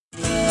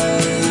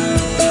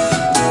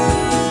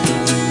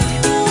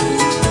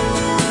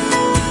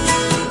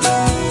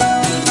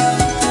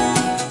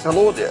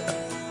Hello there.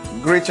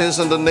 Greetings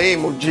in the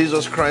name of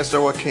Jesus Christ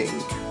our King.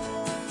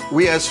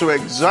 We are so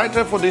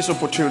excited for this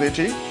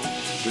opportunity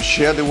to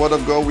share the Word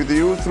of God with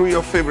you through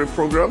your favorite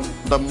program,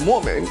 The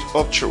Moment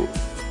of Truth.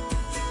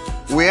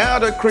 We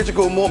are at a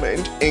critical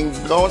moment in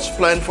God's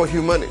plan for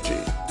humanity,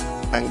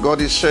 and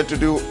God is set to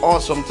do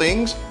awesome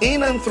things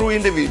in and through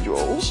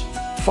individuals,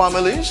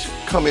 families,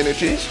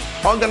 communities,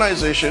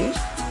 organizations,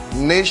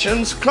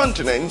 nations,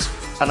 continents,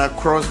 and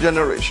across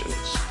generations.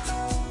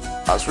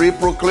 As we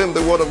proclaim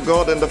the Word of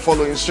God in the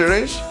following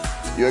series,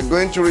 you are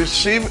going to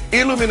receive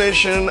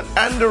illumination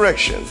and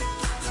direction,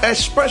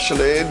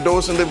 especially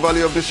those in the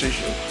valley of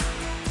decision.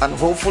 And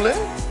hopefully,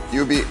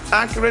 you'll be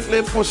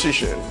accurately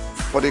positioned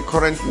for the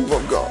current move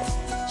of God.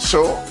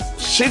 So,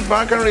 sit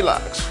back and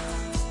relax.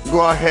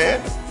 Go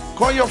ahead,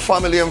 call your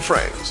family and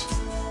friends,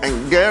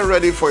 and get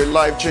ready for a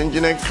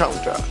life-changing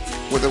encounter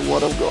with the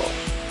Word of God.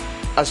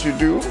 As you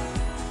do,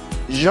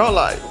 your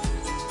life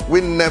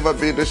will never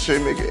be the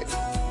same again.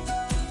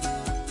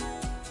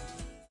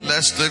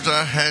 Let's lift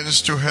our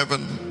hands to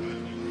heaven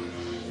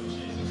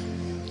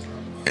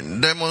in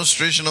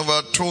demonstration of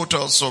our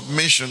total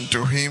submission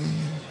to Him.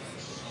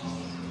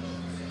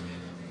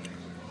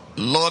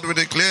 Lord, we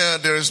declare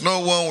there is no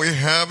one we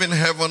have in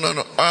heaven and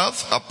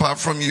earth apart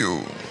from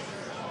You.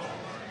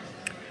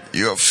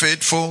 You are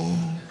faithful.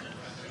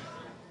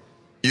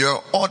 You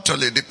are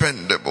utterly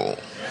dependable.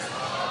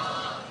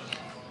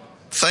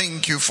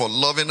 Thank You for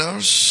loving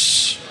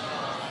us.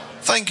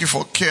 Thank You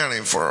for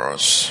caring for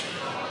us.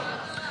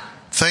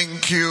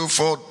 Thank You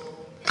for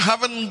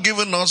having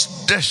given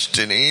us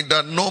destiny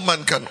that no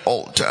man can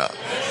alter.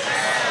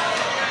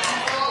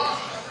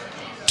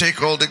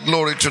 Take all the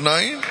glory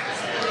tonight.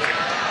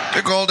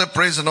 Take all the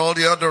praise and all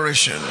the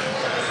adoration.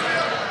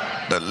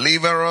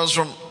 Deliver us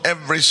from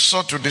every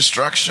sort of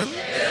distraction,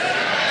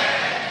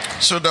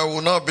 so that we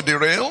will not be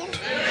derailed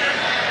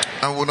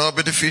and will not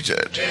be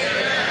defeated.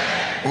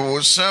 We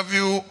will serve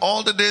You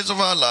all the days of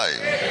our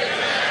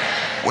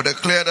life. We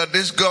declare that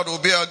this God will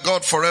be our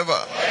God forever.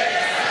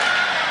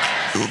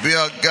 He will be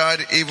our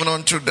guide even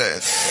unto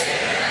death.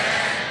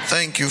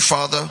 Thank You,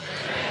 Father.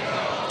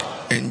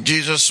 In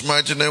Jesus'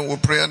 mighty name we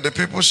pray, and the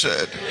people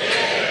said,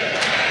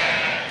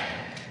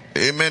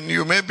 Amen.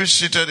 You may be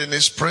seated in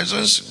His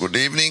presence. Good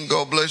evening.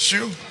 God bless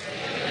you.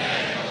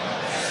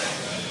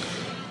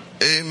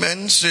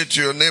 Amen. Say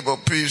to your neighbor,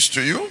 peace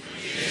to you.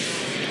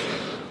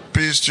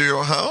 Peace to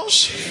your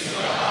house.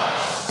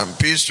 And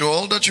peace to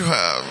all that you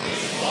have.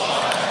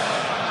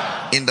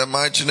 In the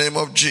mighty name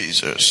of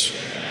Jesus.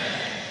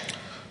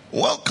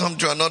 Welcome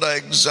to another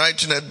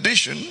exciting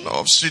edition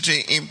of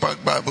City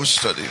Impact Bible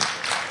Study.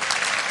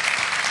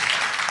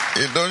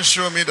 It don't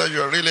show me that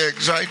you are really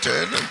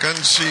excited. I can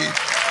see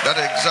that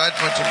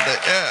excitement in the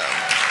air.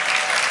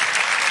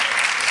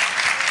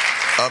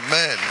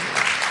 Amen.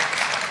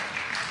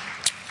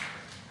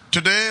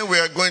 Today we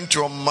are going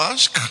to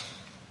unmask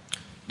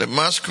the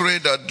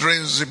masquerade that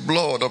drains the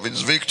blood of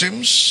its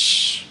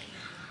victims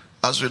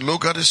as we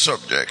look at the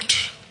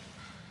subject,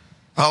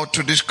 how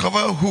to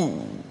discover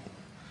who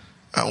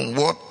and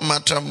what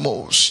matter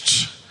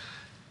most.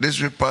 This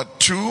will be part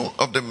 2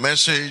 of the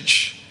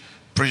message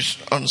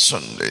preached on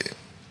Sunday.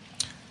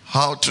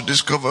 How to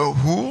discover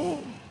who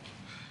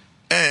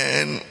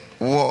and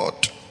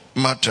what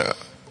matter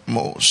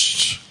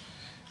most.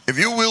 If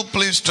you will,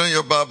 please turn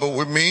your Bible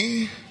with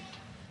me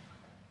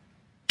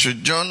to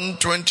John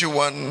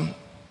 21.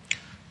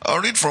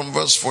 I'll read from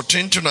verse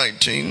 14 to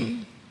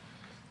 19.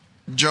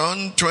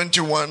 John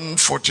 21,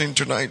 14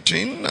 to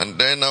 19, and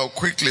then I'll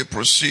quickly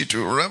proceed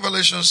to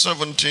Revelation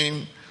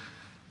 17.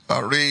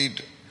 I'll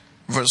read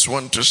verse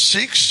 1 to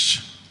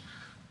 6,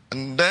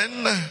 and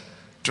then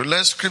to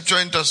let Scripture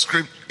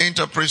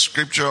interpret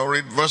Scripture, I'll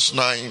read verse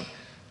 9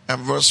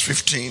 and verse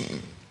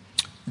 15.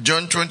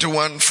 John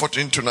 21,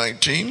 14 to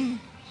 19,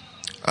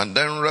 and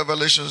then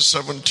Revelation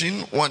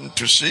 17, 1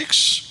 to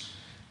 6,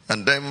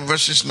 and then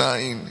verses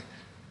 9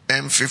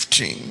 and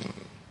 15.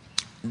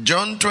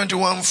 John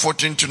 21,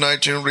 14 to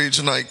 19 reads,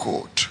 and I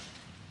quote,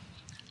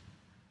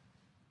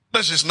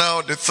 This is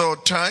now the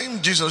third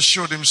time Jesus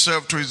showed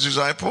Himself to His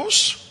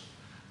disciples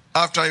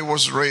after He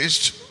was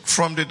raised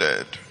from the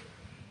dead.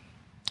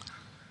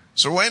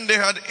 So when they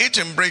had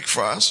eaten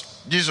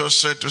breakfast, Jesus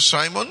said to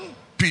Simon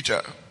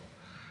Peter,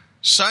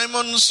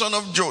 Simon, son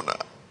of Jonah,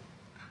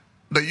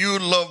 do you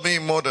love Me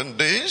more than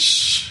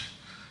this?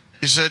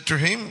 He said to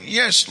Him,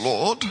 Yes,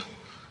 Lord,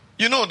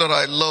 You know that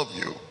I love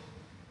You.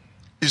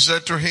 He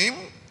said to him,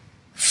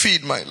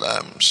 Feed my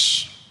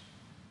lambs.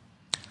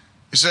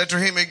 He said to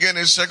him again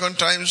a second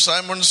time,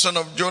 Simon, son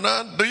of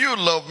Jonah, do you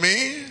love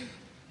Me?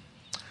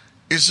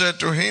 He said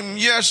to him,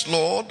 Yes,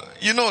 Lord,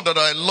 You know that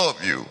I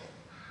love You.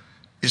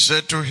 He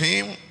said to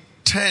him,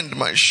 Tend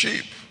my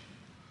sheep.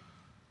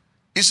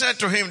 He said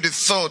to him the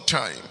third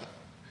time,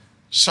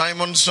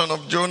 Simon, son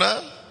of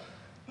Jonah,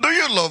 do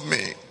you love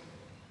Me?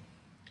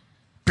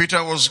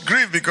 Peter was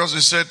grieved because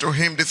he said to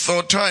him the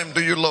third time,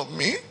 Do you love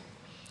Me?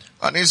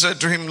 And he said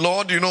to him,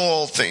 Lord, You know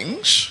all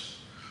things.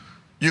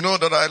 You know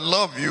that I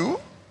love You.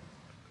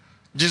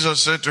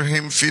 Jesus said to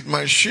him, Feed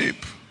my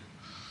sheep.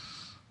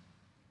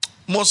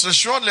 Most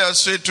assuredly I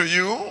say to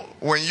you,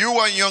 when you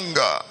were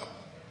younger,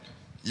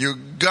 you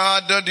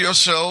gathered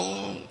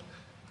yourself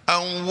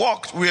and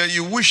walked where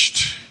you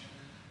wished.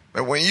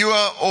 But when you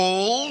are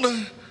old,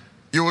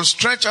 you will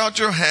stretch out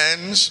your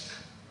hands,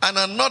 and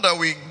another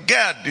will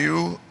guard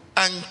you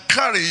and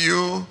carry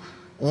you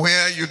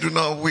where you do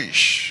not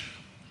wish.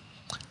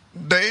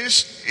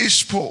 This he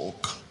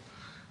spoke,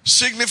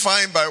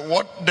 signifying by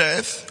what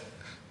death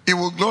he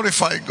will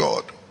glorify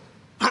God.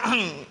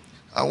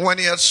 And when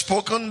he had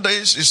spoken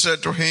this, he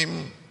said to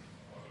him,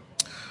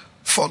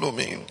 follow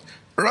me.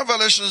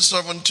 Revelation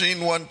 17,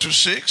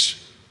 1-6.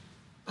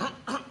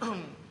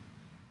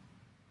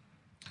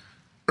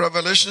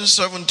 Revelation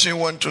 17,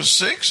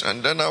 1-6,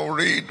 and then I'll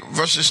read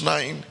verses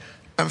 9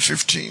 and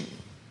 15.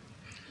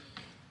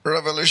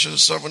 Revelation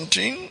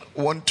 17,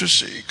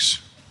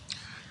 1-6.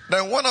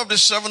 Then one of the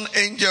seven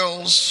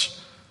angels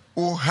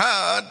who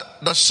had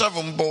the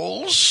seven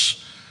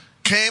bowls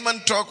came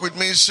and talked with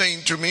me,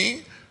 saying to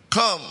me,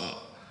 come,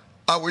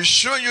 I will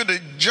show you the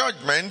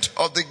judgment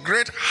of the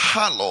great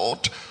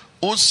harlot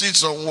who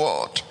sits on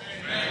what?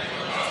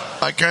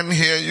 I can't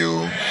hear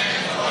you.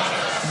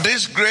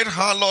 This great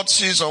harlot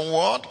sits on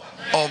what?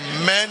 On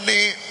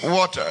many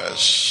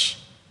waters,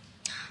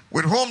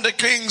 with whom the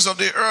kings of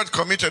the earth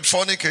committed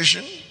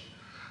fornication,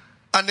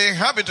 and the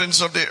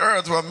inhabitants of the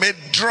earth were made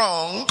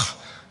drunk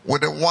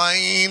with the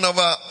wine of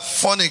a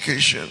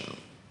fornication.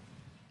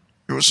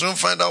 You will soon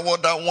find out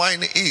what that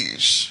wine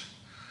is.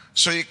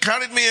 So he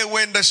carried me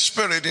away in the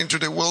spirit into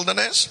the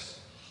wilderness,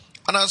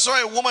 and I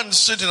saw a woman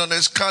sitting on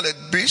a scarlet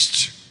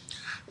beast,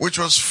 which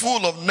was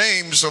full of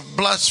names of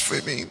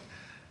blasphemy,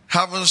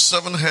 having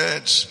 7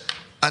 heads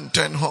and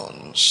 10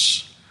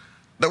 horns.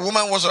 The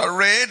woman was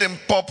arrayed in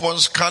purple and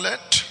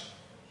scarlet,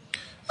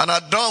 and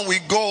adorned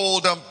with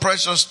gold and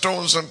precious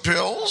stones and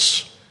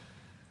pearls,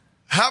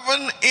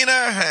 having in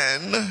her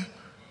hand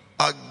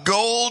a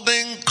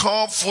golden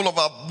cup full of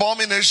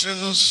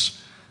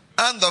abominations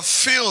and the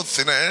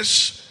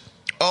filthiness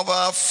of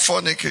her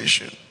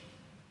fornication.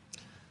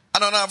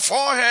 And on her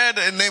forehead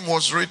a name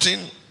was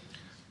written,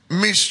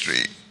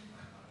 Mystery,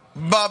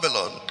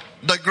 Babylon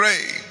the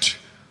Great,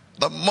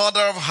 the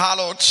mother of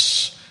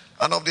harlots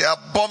and of the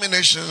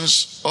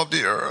abominations of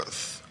the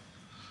earth.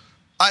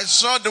 I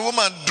saw the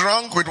woman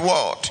drunk with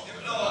what?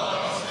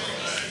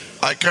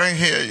 I can't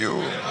hear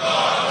you.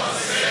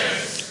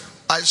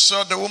 I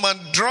saw the woman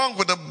drunk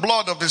with the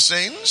blood of the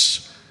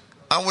saints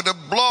and with the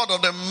blood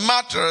of the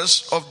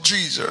martyrs of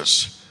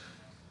Jesus.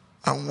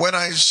 And when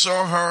I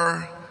saw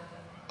her,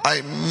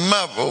 I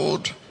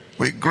marveled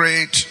with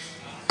great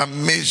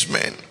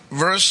amazement.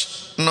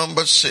 Verse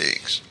number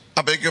 6.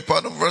 I beg your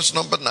pardon, verse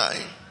number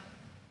 9.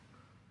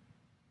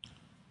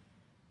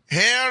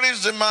 Here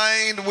is the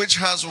mind which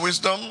has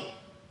wisdom.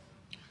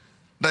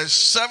 The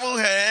 7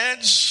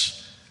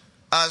 heads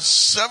are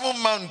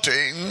 7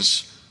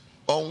 mountains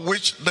on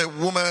which the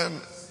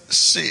woman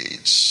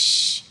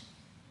sits.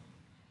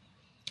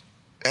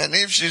 And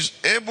if she's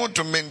able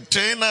to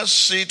maintain her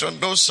seat on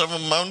those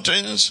 7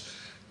 mountains,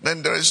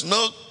 then there is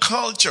no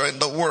culture in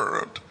the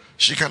world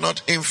she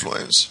cannot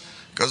influence,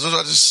 because those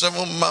are the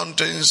 7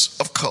 mountains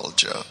of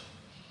culture.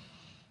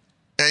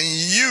 And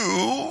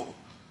you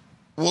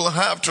will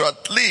have to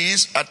at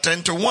least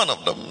attend to one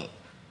of them,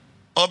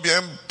 or be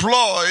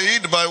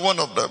employed by one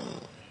of them.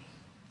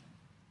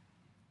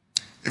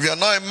 If you are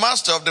not a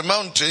master of the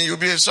mountain, you'll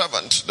be a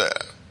servant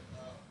there.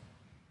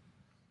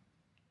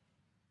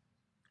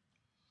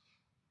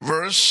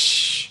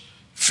 Verse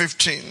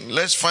 15.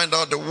 Let's find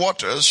out the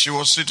waters she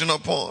was sitting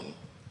upon.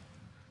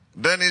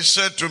 Then he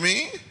said to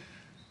me,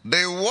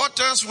 the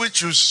waters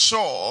which you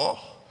saw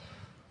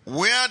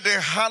where the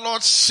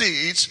harlot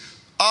sits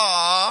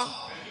are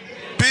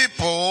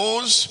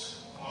peoples,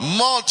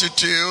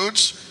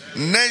 multitudes,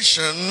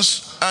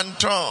 nations, and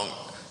tongues.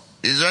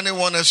 Is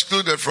anyone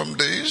excluded from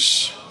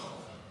this?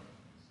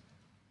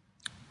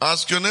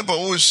 Ask your neighbor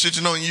who is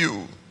sitting on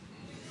you.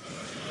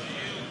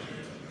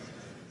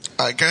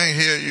 I can't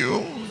hear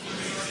you.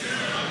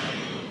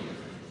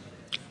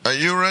 Are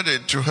you ready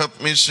to help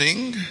me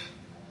sing?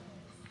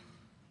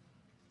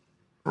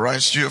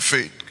 Rise to your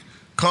feet.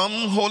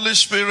 Come, Holy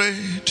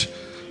Spirit,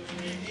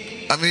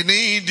 and we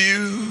need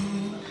you.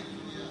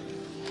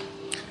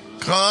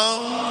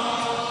 Come,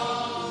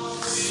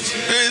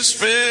 Holy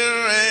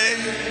Spirit,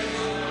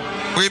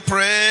 we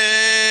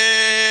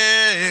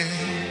pray.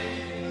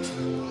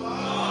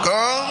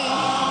 Come,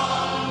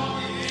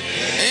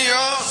 in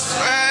your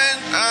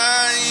strength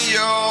and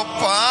your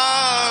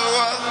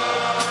power.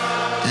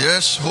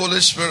 Yes,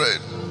 Holy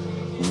Spirit.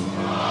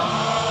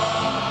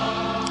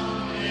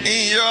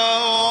 In your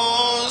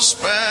own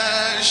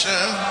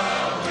special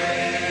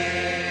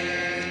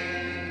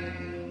way.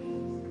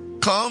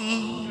 Come,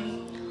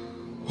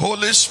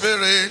 Holy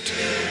Spirit,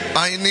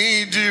 I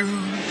need you.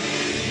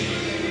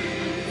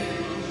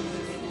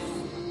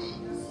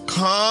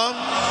 Come,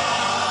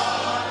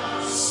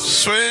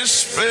 sweet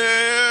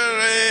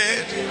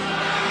Spirit,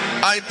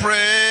 I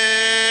pray.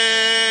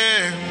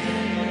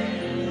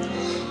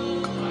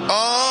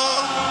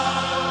 Oh,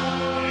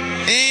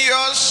 in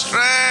your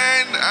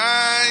strength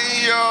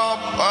and your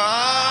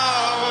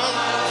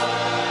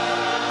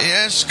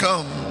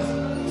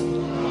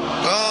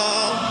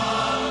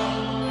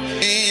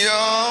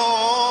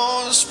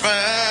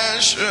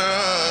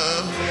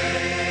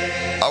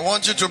I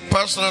want you to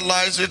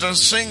personalize it and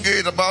sing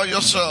it about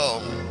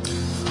yourself.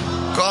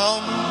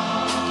 Come,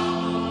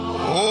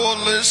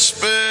 Holy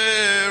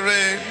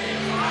Spirit,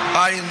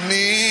 I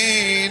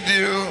need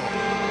you.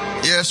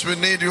 Yes, we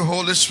need you,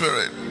 Holy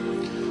Spirit.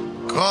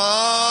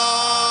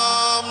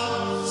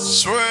 Come,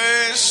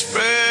 sweet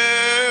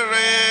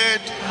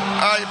Spirit,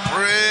 I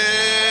pray.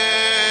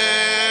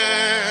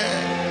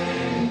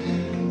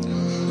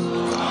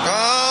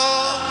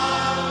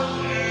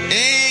 Come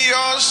in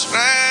your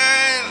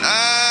strength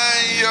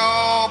and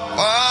your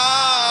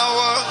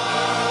power.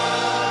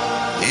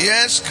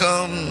 Yes,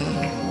 come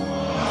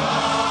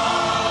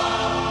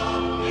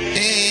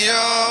in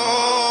your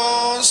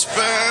own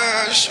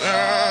special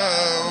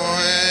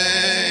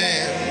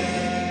way.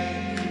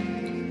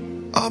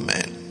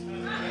 Amen.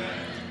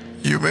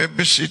 You may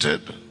be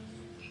seated.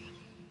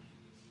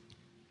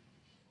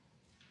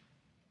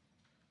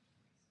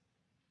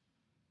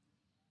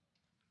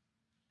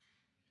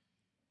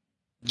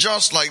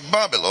 Just like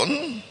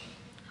Babylon,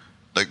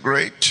 the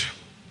great,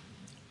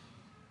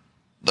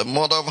 the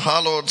mother of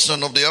harlots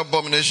and of the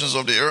abominations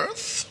of the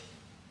earth,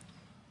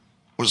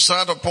 who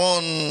sat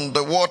upon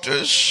the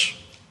waters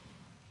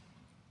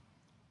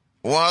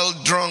while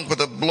drunk with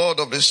the blood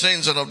of the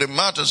saints and of the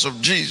martyrs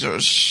of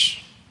Jesus,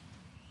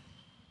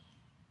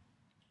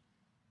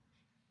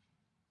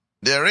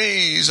 there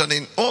is an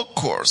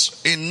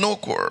innocuous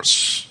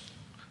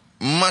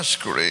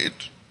masquerade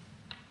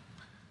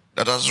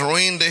that has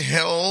ruined the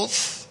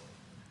health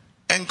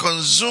and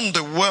consumed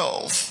the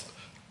wealth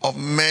of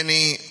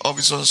many of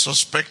its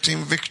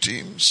unsuspecting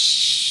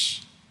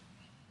victims.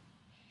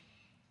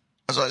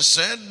 As I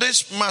said,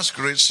 this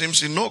masquerade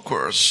seems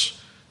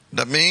innocuous.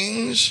 That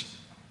means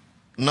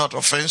not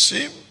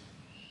offensive,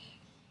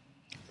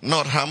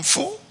 not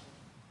harmful.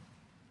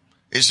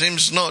 It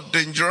seems not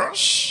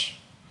dangerous.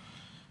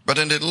 But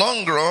in the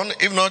long run,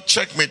 if not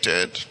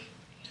checkmated,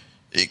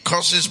 it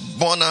causes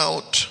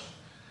burnout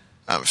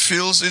and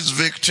fills its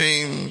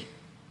victim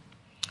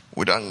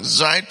with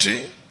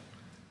anxiety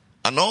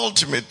and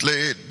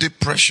ultimately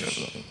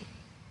depression.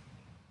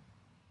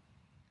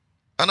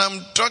 And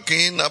I'm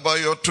talking about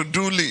your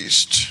to-do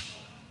list.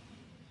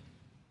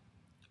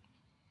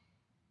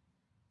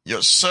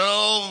 Your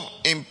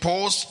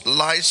self-imposed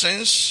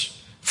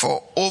license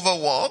for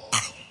overwork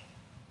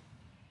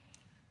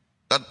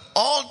that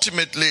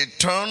ultimately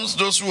turns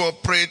those who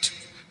operate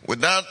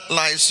with that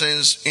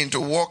license into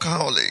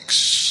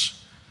workaholics.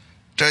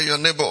 Tell your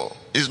neighbor,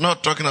 he's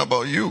not talking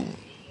about you.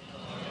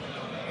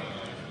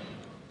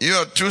 You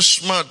are too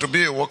smart to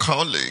be a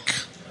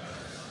workaholic.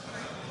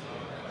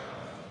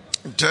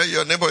 Tell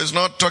your neighbor, he's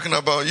not talking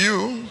about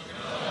you.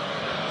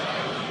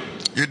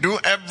 You do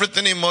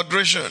everything in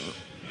moderation.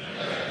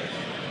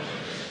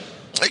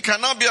 It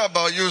cannot be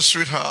about you,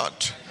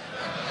 sweetheart.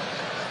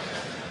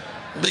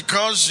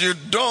 Because you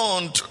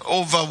don't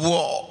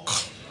overwork.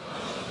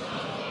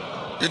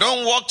 You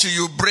don't work till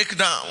you break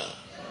down.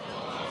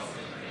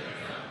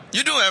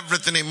 You do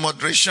everything in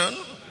moderation.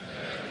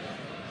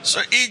 So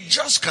it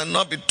just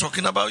cannot be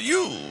talking about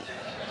you.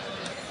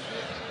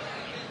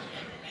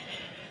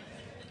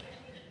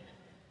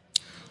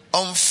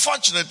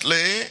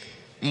 Unfortunately,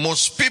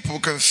 most people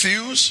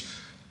confuse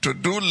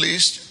to-do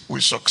list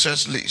with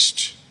success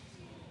list.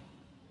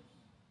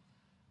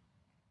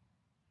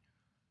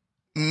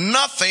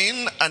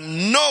 Nothing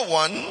and no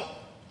one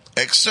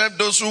except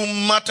those who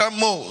matter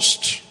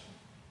most.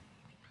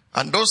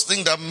 And those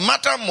things that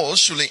matter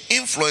most should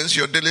influence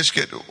your daily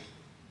schedule.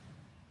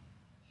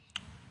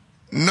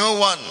 No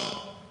one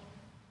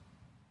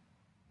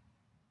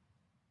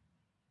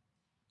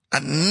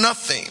and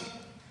nothing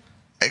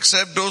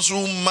except those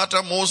who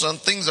matter most and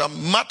things that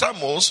matter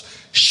most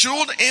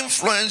should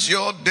influence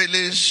your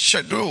daily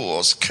schedule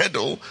or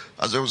schedule,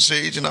 as they would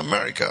say it in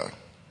America.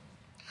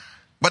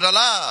 But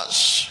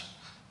alas,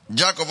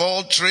 jack of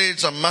all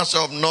trades and master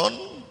of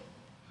none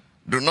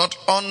do not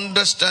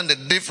understand the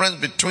difference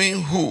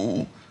between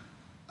who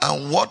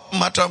and what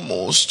matter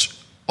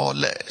most or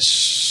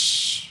less.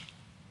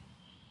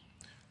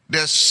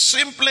 They're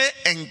simply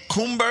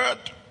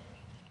encumbered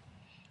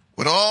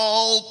with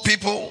all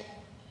people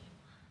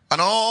and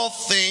all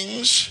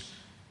things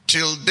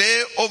till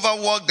they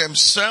overwork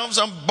themselves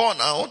and burn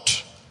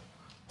out,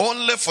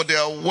 only for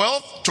their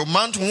wealth to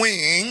mount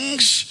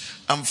wings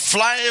and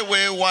fly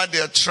away while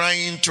they are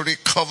trying to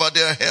recover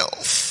their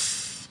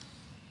health.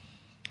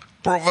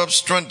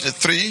 Proverbs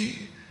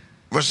 23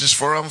 verses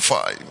 4 and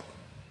 5.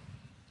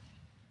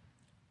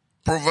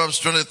 Proverbs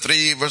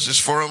 23 verses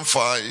 4 and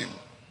 5.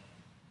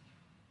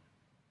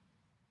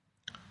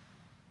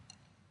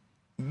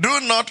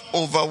 Do not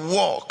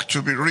overwork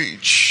to be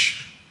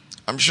rich.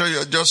 I'm sure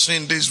you're just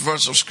seeing this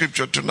verse of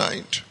scripture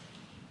tonight.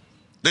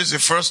 This is the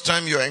first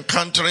time you're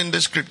encountering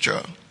the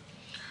scripture.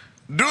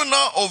 Do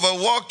not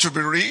overwork to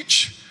be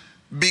rich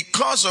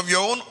because of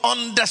your own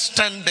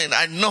understanding.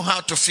 I know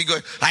how to figure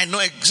it. I know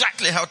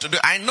exactly how to do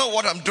it. I know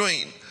what I'm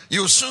doing.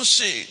 You'll soon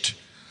see it.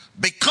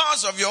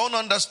 Because of your own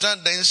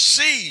understanding,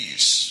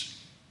 cease.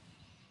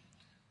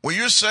 Will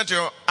you set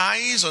your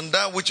eyes on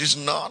that which is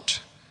not,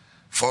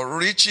 For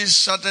riches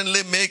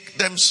certainly make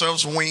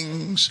themselves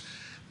wings.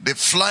 They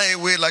fly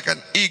away like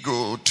an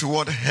eagle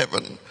toward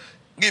heaven.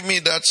 Give me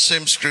that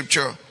same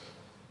scripture.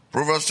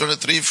 Proverbs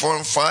 23, 4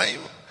 and 5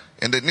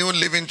 in the New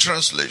Living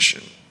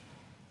Translation.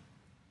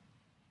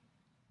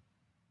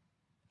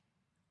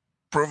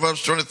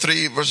 Proverbs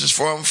 23 verses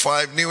 4 and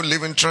 5, New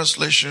Living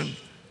Translation.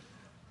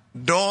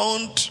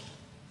 Don't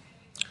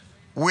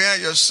wear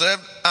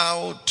yourself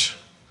out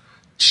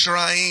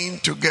trying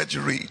to get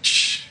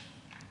rich.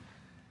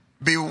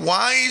 Be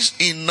wise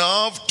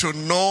enough to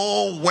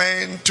know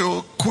when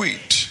to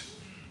quit.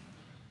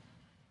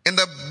 In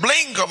the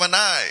blink of an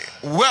eye,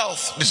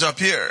 wealth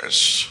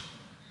disappears,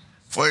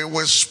 for it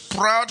will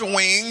sprout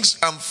wings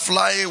and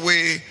fly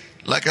away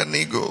like an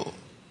eagle.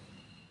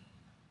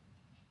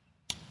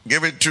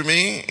 Give it to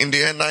me in the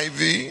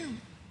NIV.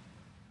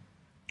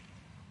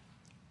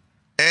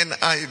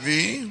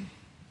 NIV.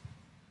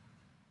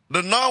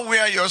 Do not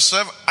wear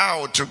yourself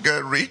out to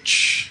get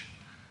rich.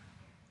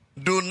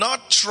 Do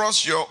not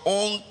trust your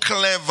own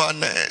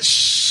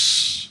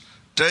cleverness.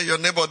 Tell your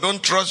neighbor,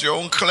 don't trust your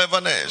own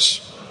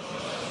cleverness.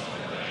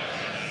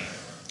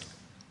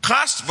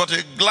 Cast but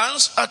a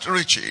glance at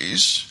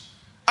riches,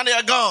 and they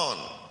are gone.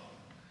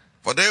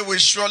 For they will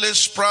surely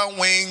sprout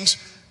wings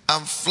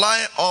and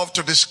fly off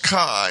to the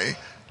sky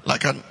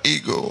like an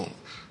eagle.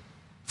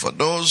 For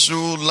those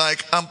who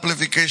like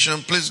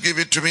amplification, please give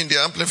it to me in the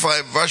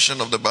Amplified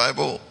version of the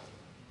Bible.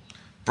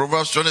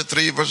 Proverbs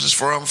 23 verses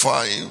 4 and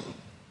 5.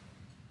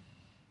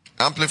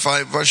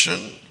 Amplified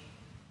version.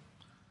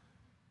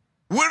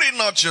 Worry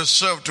not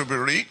yourself to be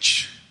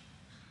rich.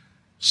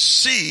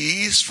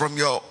 Cease from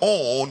your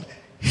own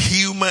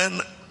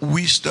human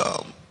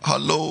wisdom.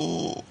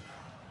 Hello.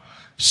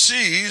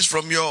 Cease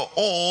from your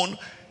own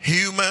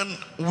human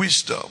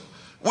wisdom.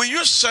 Will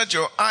you set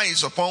your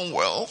eyes upon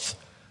wealth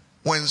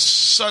when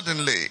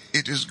suddenly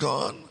it is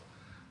gone?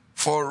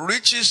 For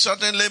riches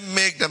certainly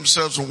make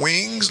themselves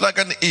wings like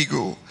an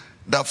eagle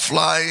that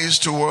flies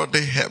toward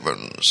the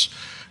heavens.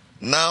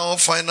 Now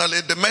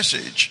finally the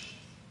message.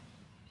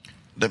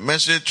 The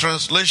message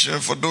translation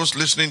for those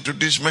listening to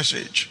this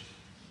message.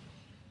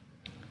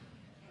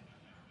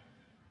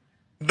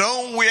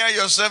 Don't wear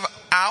yourself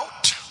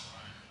out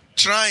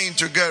trying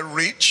to get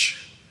rich.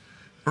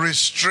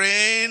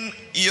 Restrain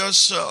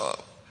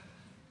yourself.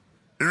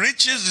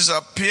 Riches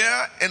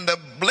disappear in the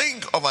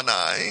blink of an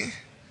eye.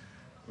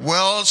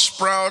 Wealth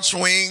sprouts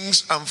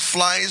wings and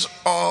flies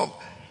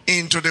up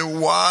into the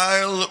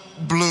wild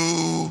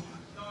blue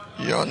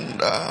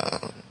yonder.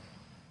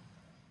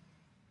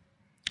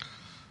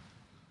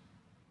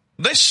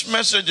 This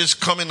message is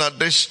coming at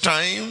this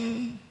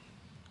time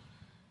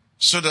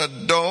so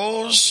that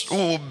those who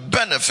will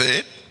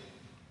benefit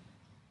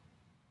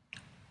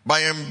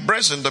by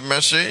embracing the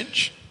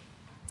message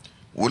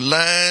will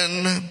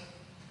learn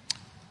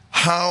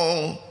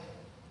how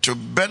to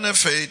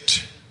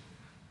benefit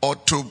or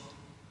to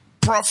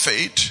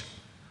profit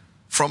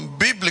from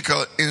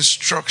biblical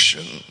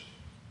instruction.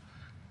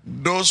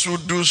 Those who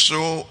do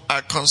so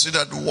are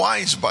considered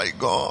wise by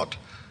God,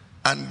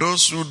 and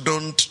those who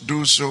don't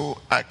do so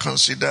are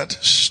considered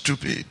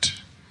stupid.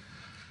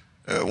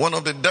 One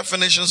of the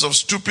definitions of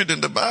stupid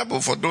in the Bible,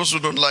 for those who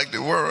don't like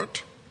the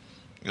word,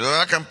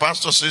 how can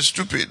pastor say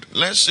stupid?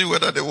 Let's see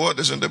whether the word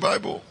is in the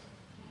Bible.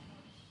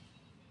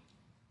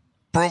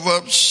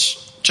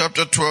 Proverbs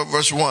chapter 12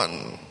 verse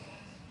 1.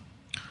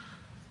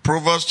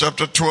 Proverbs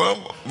chapter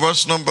 12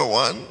 verse number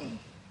 1.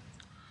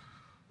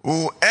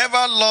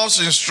 Whoever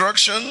loves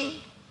instruction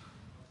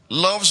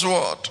loves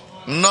what?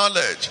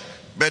 Knowledge.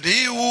 But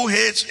he who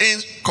hates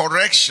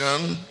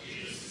correction,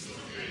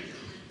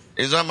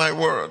 is that my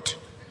word?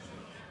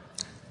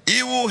 He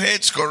who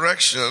hates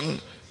correction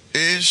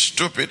is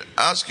stupid.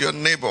 Ask your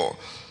neighbor,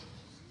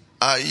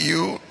 are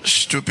you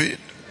stupid?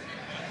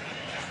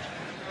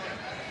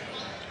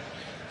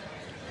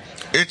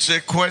 It's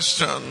a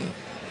question.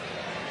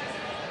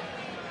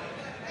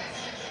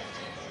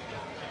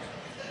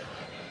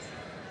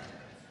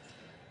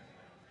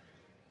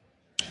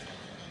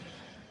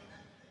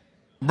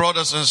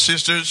 Brothers and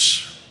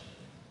sisters,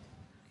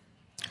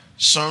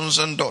 sons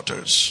and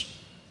daughters,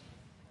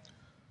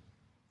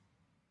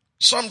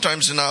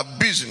 sometimes in our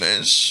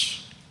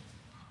business,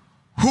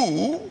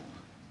 who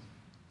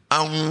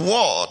and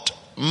what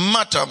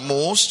matter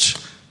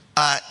most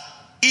are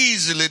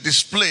easily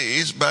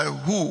displaced by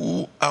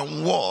who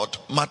and what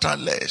matter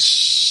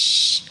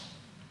less.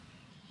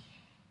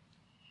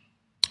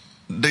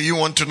 Do you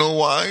want to know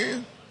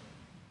why?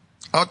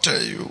 I'll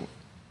tell you.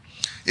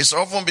 It's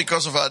often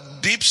because of our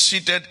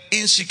deep-seated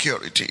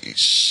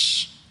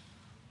insecurities.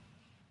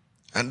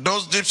 And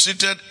those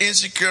deep-seated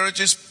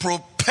insecurities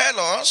propel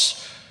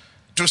us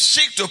to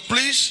seek to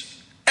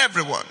please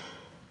everyone,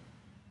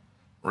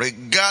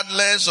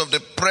 regardless of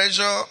the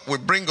pressure we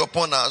bring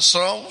upon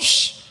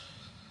ourselves,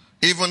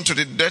 even to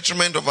the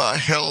detriment of our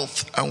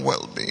health and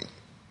well-being.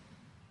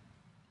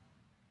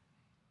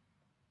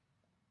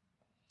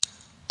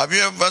 Have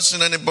you ever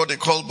seen anybody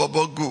called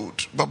Bobo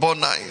Good, Bobo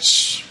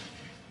Nice?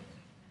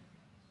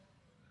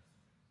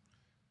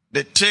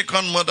 They take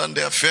on more than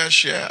their fair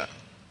share.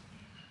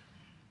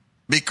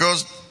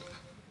 because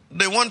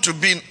they want to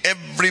be in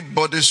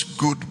everybody's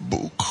good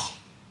book.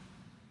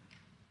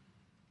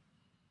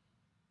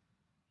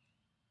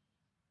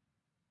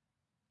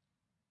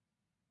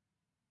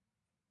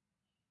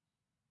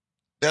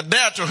 They are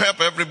there to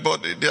help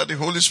everybody. They are the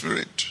Holy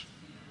Spirit.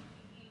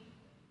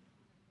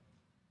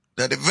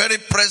 They are the very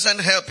present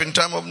help in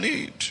time of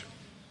need.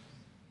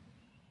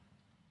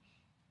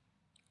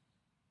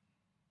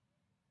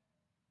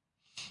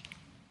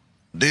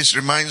 This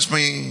reminds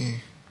me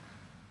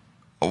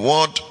of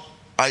what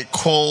I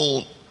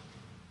call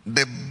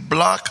the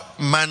black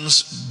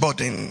man's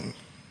burden.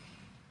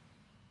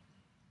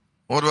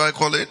 What do I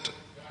call it?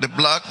 The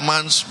black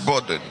man's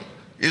burden.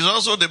 It's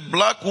also the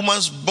black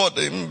woman's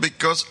burden,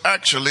 because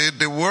actually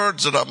the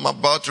words that I'm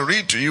about to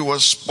read to you were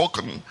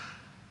spoken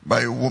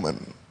by a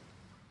woman.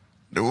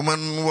 The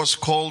woman was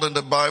called in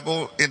the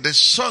Bible, in the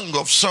Song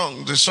of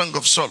Songs, the Song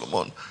of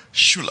Solomon,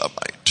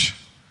 Shulamite.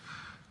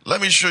 Let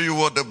me show you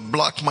what the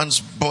black man's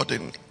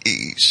burden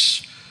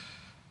is.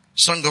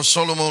 Song of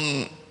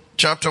Solomon,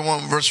 chapter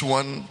 1, verse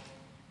 1.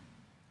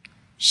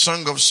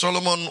 Song of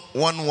Solomon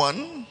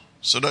 1:1,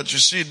 so that you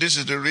see this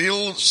is the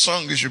real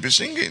song you should be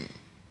singing.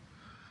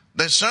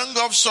 The Song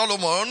of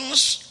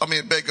Solomon's,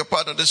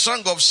 the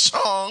Song of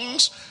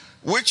Songs,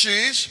 which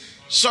is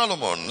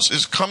Solomon's,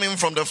 is coming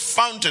from the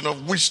fountain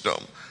of wisdom.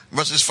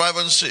 Verses 5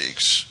 and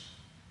 6.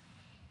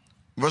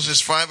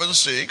 Verses 5 and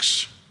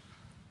 6.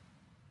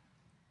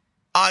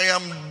 I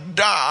am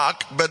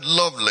dark but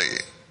lovely.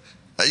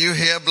 Are you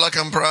here, black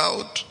and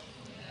proud?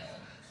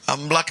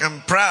 I'm black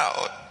and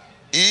proud.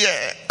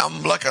 Yeah,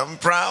 I'm black and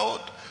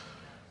proud.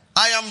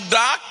 I am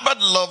dark but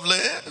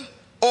lovely.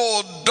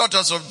 O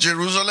daughters of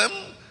Jerusalem,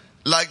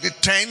 like the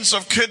tents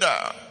of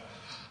Kedar,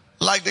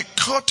 like the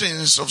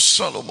curtains of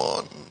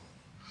Solomon.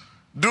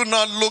 Do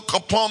not look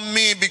upon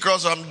me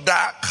because I'm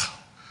dark,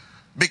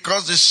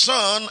 because the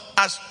sun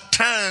has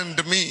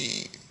tanned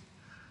me.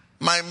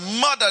 My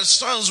mother's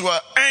sons were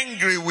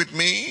angry with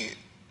me.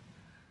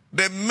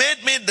 They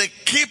made me the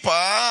keeper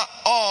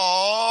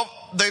of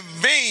the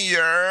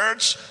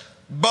vineyards,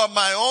 but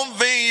my own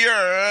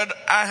vineyard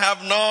I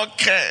have not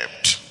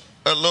kept.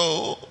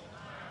 Hello?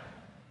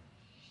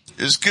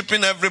 He's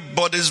keeping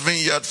everybody's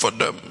vineyard for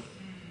them.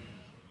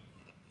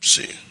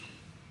 See?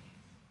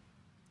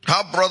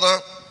 Her brother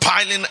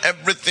piling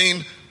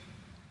everything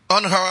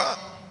on her.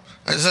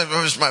 I said,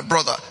 oh, it's my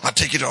brother, I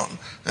take it on.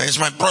 It's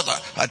my brother,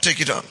 I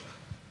take it on.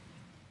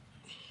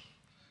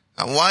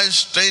 And while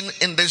staying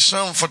in the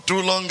sun for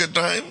too long a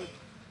time,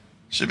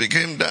 she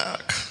became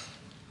dark.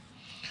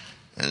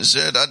 And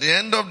said, at the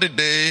end of the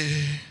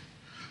day,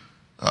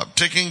 I've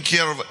taken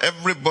care of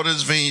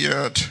everybody's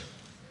vineyard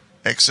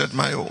except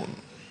my own.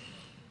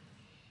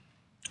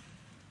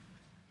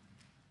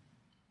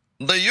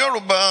 The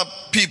Yoruba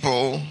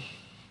people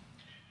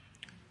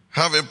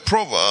have a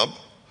proverb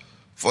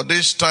for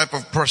this type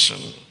of person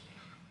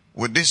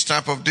with this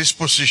type of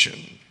disposition.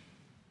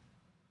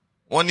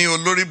 Wọ́n ní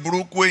olórí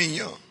burúkú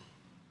èèyàn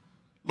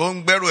ló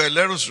ń gbẹ́rù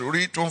ẹlẹ́rù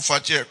sórí tó ń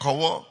fàtí ẹ̀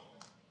kọ́wọ́.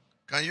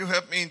 Can you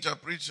help me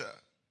interpret, sir?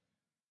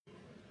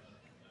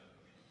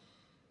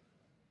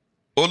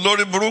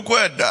 Olórí burúkú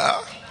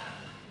ẹ̀dá.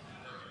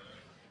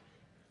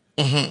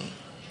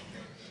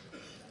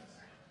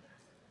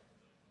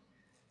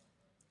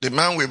 The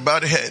man with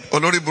bad head.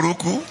 Olórí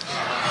burúkú.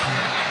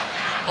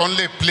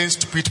 Only a plain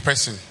stupid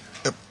person.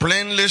 A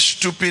plainly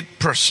stupid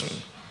person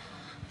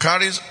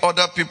carries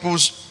other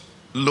people's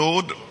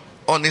load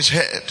on his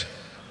head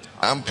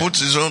and puts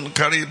his own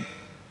carry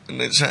in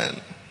his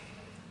hand.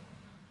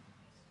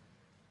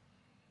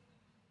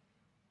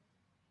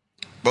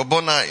 Bobo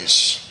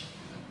nice.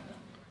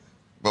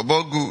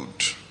 Bobo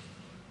good.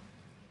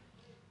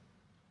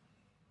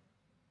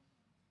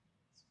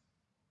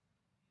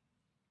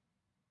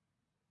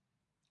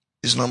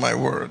 It's not my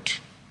word.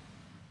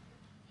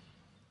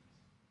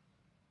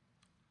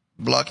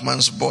 Black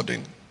man's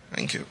burden.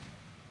 Thank you.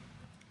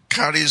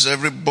 Carries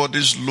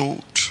everybody's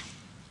load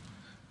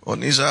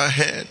on his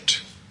head.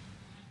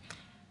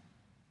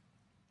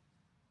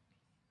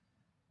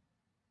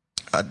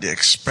 At the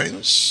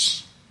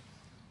expense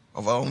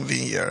of our own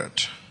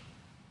vineyard.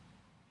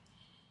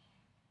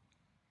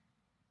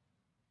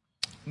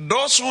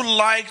 Those who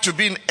like to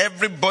be in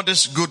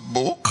everybody's good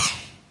book,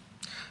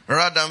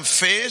 rather than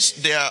face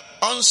their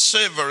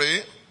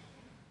unsavory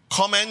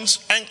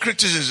comments and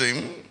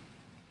criticism,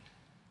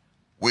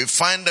 will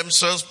find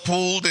themselves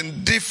pulled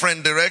in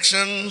different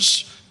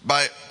directions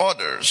by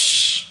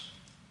others.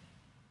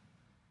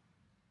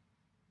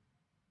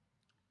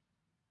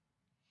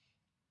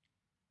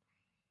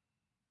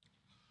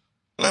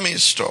 Let me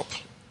stop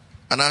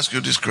and ask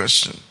you this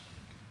question.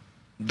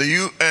 Do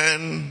you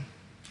earn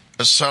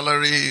a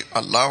salary,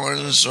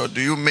 allowance, or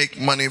do you make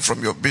money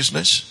from your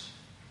business?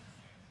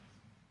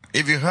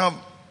 If you have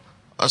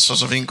a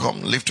source of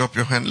income, lift up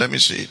your hand, let me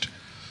see it.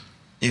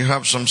 You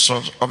have some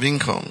sort of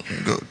income,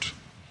 good.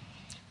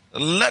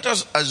 Let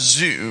us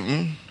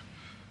assume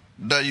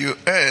that you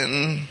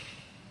earn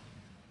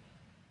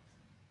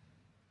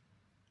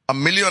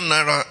 ₦1 million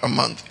a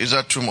month. Is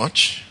that too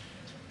much?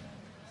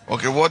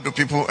 Okay, what do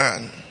people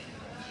earn?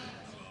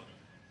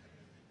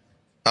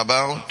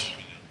 About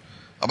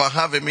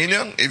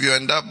 $500,000. If you're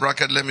in that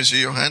bracket, let me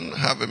see your hand.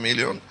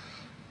 $500,000.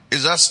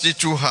 Is that still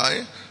too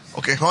high?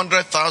 Okay,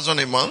 100,000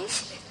 a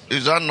month.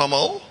 Is that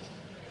normal?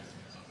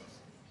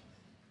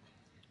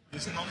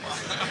 It's normal.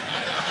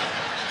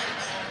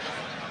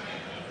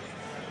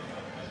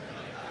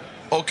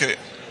 Okay.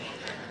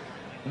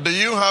 Do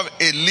you have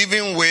a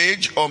living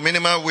wage or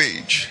minimum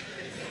wage?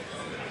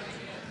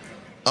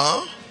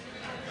 Huh?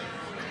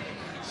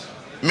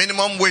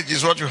 Minimum wage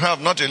is what you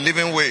have, not a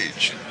living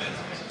wage.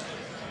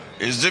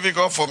 It's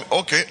difficult for me.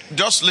 Okay,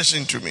 just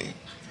listen to me.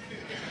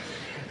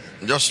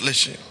 Just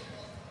listen.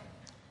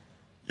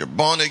 You're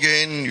born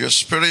again, you're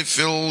spirit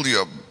filled,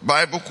 you're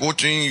Bible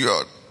quoting,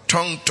 you're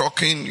tongue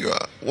talking, you're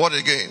what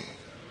again?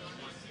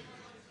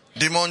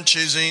 Demon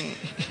chasing.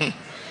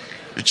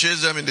 You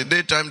chase them in the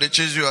daytime, they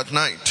chase you at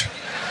night.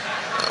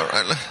 All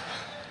right.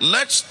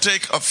 Let's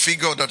take a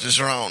figure that is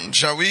round.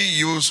 Shall we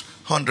use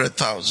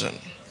 100,000?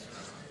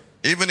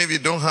 Even if you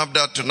don't have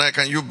that tonight,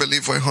 can you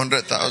believe for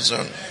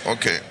 100,000?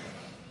 Okay.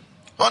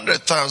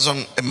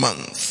 100,000 a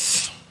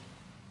month.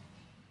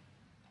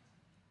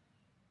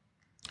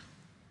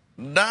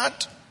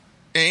 That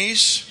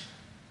is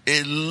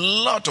a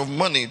lot of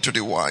money to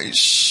the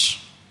wise.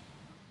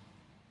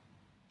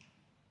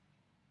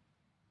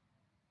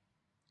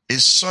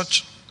 It's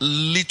such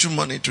little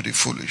money to the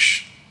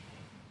foolish.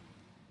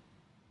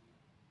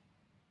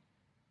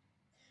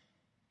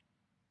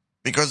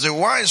 Because the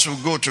wise will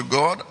go to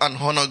God and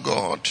honor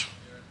God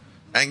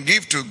and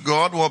give to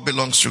God what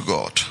belongs to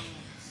God.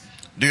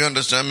 Do you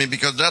understand me?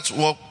 Because that's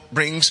what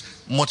brings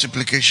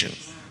multiplication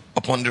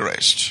upon the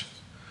rest.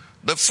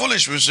 The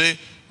foolish will say,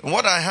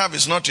 what I have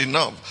is not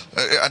enough.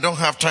 I don't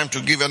have time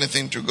to give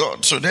anything to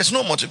God. So there's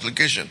no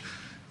multiplication.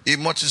 It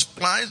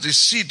multiplies the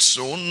seed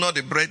sown, not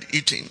the bread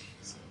eaten.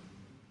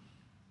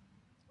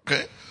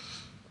 Okay?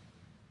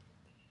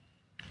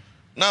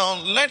 Now,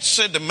 let's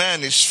say the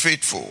man is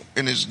faithful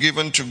and is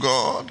given to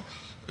God,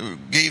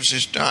 gives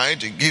his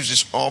tithe, he gives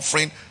his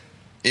offering,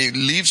 he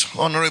lives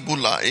honorable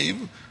life.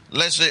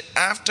 Let's say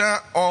after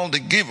all the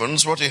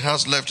givens, what he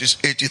has left is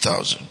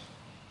 80,000.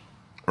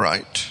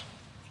 Right?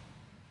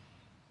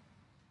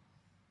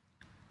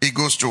 He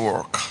goes to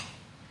work.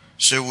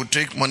 So he will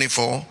take money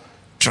for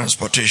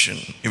transportation.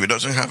 If he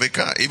doesn't have a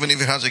car, even if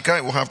he has a car,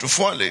 he will have to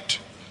fuel it.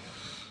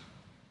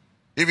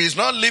 If he's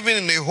not living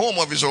in a home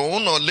of his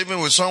own or living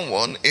with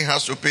someone, he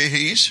has to pay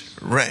his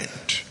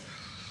rent.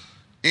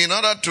 In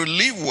order to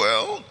live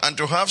well and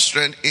to have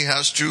strength, he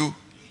has to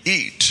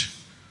eat.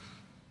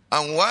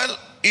 And while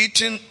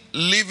eating,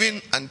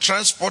 living, and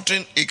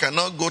transporting, he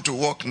cannot go to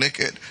work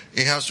naked.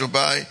 He has to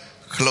buy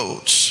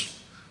clothes.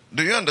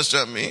 Do you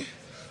understand me?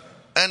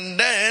 And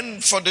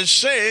then, for the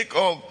sake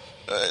of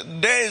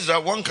days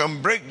that one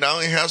can break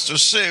down, he has to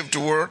save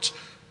towards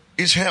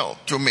his health,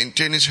 to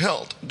maintain his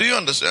health. Do you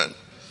understand?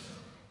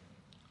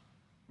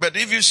 But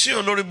if you see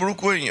Olori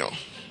Burukwenyo,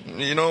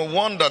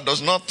 one that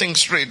does not think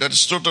straight, that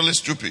is totally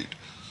stupid.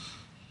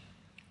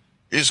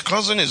 His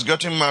cousin is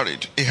getting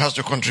married, he has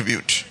to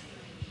contribute.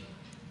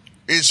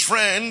 His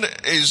friend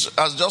has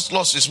just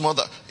lost his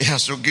mother, he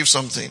has to give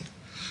something.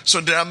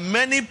 So there are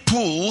many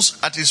pools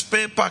at his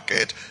pay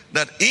packet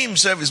that he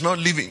himself is not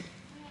living.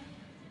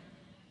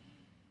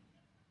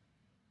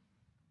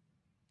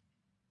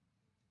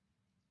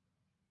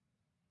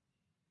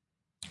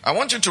 I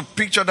want you to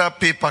picture that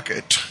pay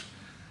packet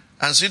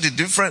and see the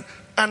difference.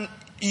 And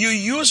you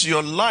use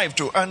your life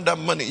to earn that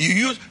money. You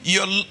use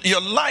your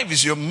life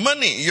is your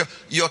money.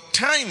 Your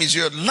time is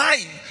your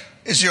life.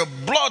 It's your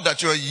blood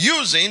that you're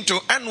using to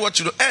earn what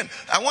you earn.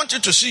 I want you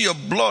to see your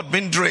blood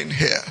being drained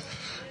here,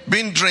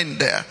 being drained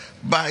there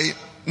by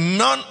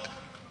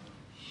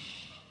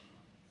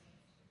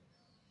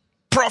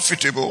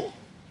non-profitable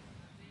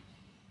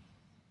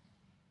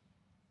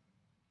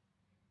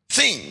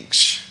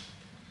things.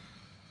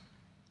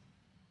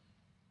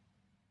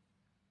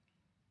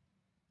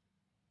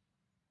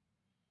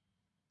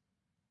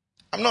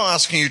 I'm not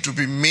asking you to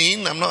be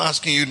mean. I'm not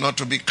asking you not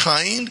to be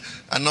kind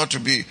and not to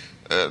be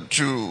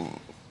to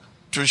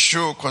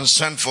show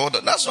concern for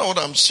that. That's not what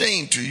I'm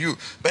saying to you.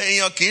 But do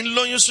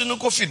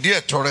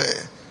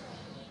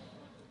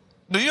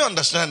you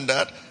understand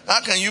that?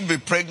 How can you be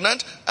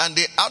pregnant and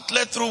the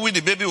outlet through which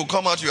the baby will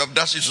come out, you have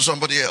dashed it to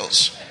somebody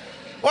else?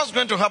 What's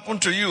going to happen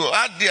to you?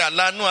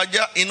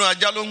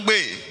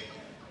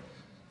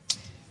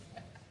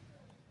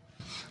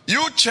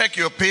 You check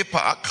your pay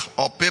pack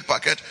or pay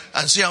packet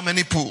and see how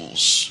many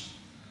pools.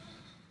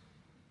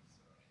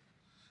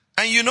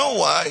 And you know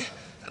why?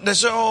 They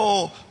say,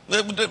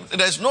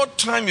 there's no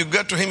time you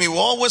get to him. He will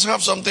always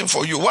have something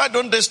for you. Why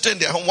don't they stay in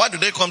their home? Why do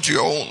they come to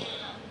your own?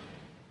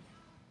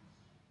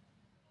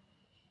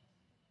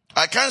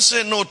 I can't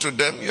say no to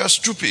them. You are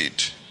stupid.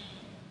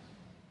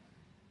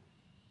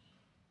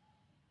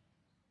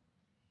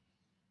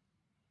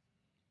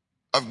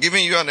 I've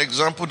given you an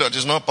example that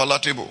is not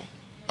palatable.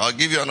 I'll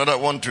give you another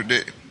one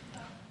today.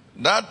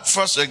 That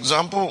first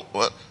example,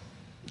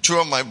 two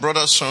of my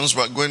brother's sons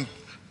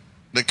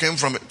they came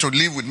to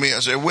live with me. I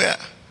said, where?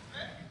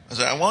 I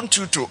said, I want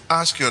you to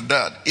ask your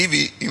dad if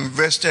he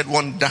invested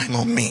one dime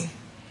on me.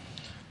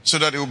 so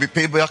that it will be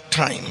payback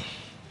time.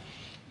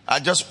 I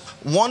just,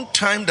 one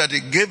time that he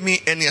gave me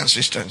any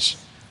assistance,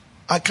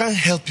 I can't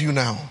help you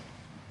now.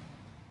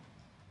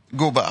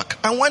 Go back.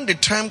 And when the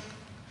time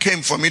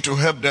came for me to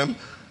help them,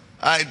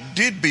 I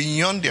did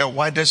beyond their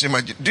widest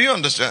imagination. Do you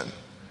understand?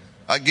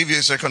 I'll give you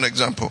a second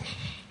example.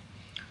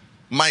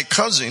 My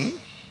cousin,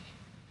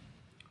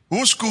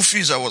 whose school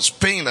fees I was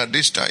paying at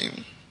this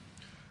time,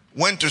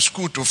 went to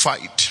school to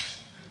fight.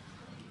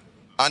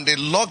 And they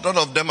locked all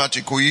of them at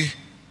Ikoyi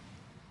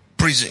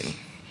prison.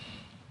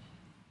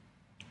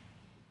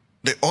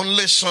 The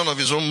only son of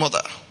his own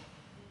mother.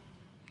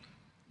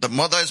 The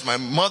mother is my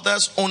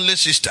mother's only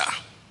sister.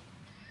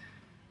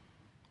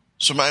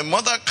 So my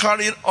mother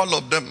carried all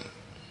of them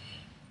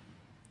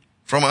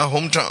from her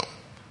hometown.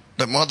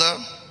 The mother,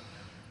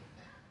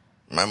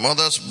 my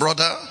mother's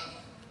brother,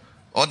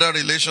 other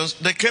relations,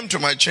 they came to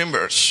my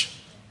chambers.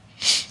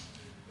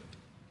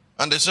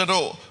 And they said,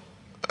 oh,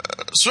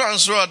 so and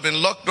so had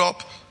been locked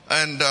up,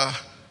 and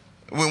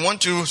we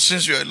want you,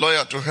 since you're a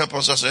lawyer, to help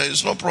us. I said,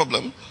 it's no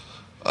problem.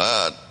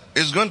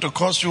 It's going to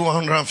cost you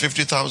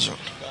 150,000.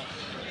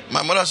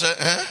 My mother said,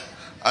 eh?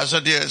 I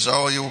said, yes,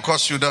 oh, it will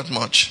cost you that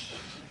much.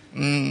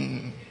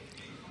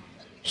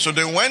 So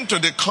they went to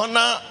the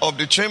corner of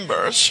the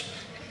chambers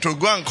to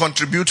go and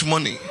contribute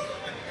money.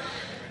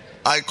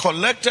 I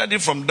collected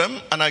it from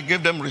them and I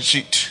gave them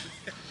receipt.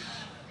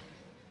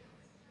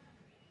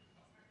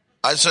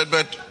 I said,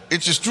 but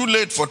it is too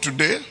late for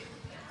today.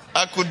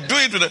 I could do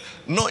it with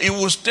no, it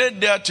will stay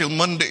there till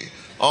Monday.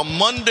 On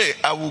Monday,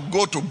 I will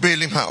go to bail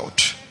him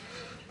out.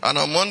 And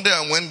on Monday,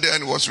 I went there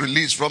and was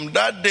released. From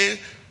that day,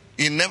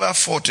 he never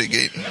fought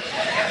again.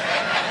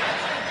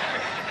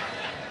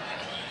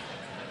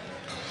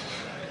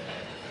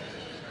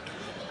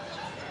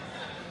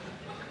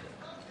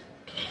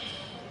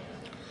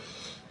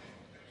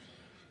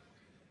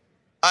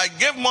 I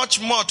gave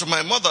much more to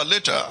my mother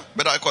later,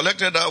 but I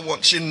collected that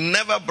one. She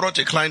never brought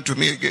a client to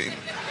me again.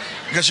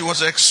 Because she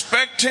was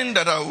expecting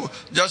that I would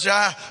just,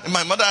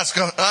 my mother asked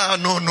her,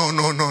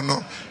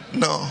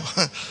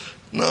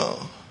 no.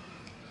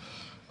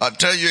 I'll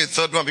tell you a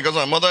third one because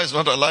my mother is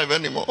not alive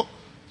anymore.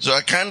 So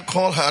I can't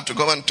call her to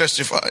come and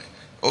testify.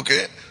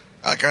 Okay?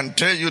 I can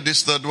tell you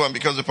this third one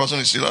because the person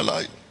is still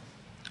alive.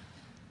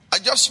 I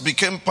just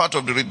became part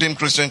of the Redeemed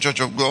Christian Church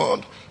of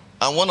God.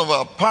 And one of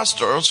our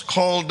pastors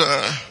called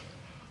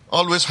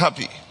Always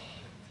Happy.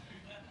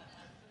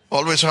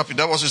 Always Happy.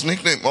 That was his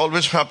nickname.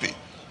 Always Happy.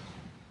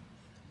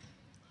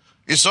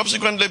 He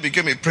subsequently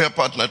became a prayer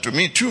partner to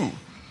me too.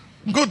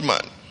 Good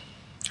man.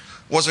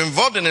 Was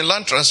involved in a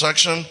land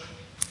transaction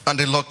and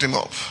they locked him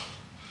up.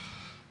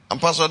 And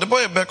Pastor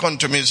Adeboye beckoned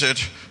to me and said,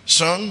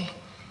 son,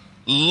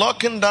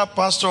 locking that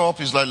pastor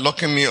up is like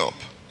locking me up.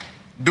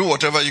 Do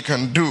whatever you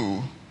can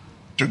do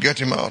to get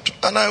him out.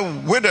 And I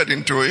waded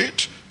into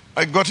it.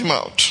 I got him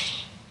out.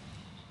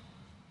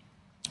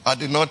 I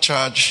did not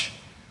charge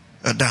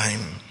a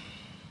dime.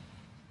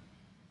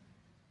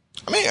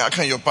 I mean, how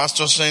can your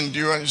pastor send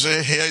you and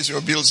say, here is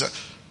your bill, sir?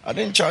 I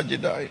didn't charge a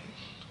dime.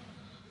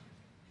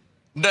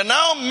 They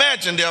now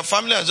met in their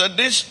family and said,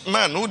 this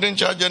man who didn't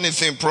charge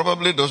anything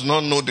probably does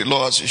not know the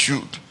law as he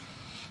should.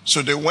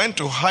 So they went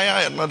to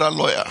hire another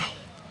lawyer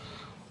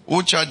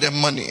who charged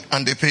them money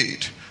and they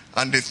paid.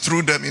 And they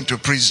threw them into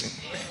prison.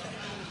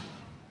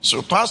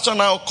 So pastor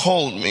now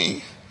called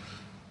me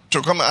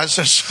to come. I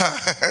said,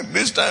 sir,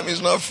 this time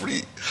is not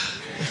free.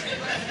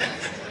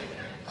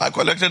 I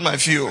collected my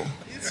fee.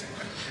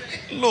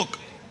 Look,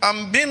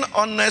 I'm being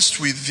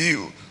honest with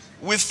you.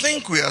 We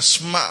think we are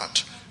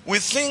smart. We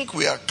think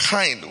we are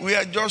kind. We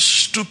are just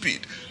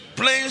stupid.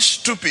 Plain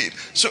stupid.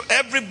 So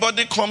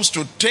everybody comes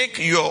to take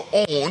your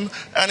own,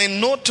 and in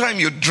no time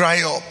you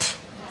dry up.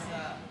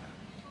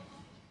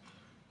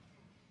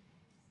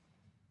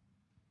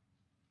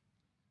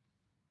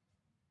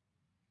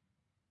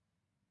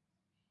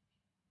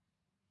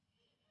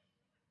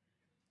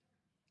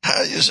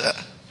 Yes, sir.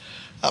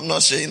 I'm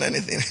not saying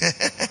anything.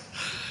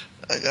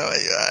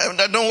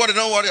 Don't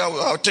worry,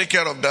 I'll take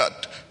care of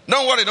that.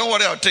 Don't worry,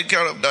 I'll take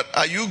care of that.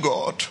 Are you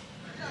God?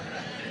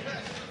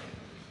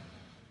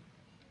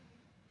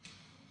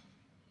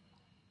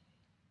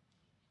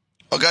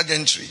 Oga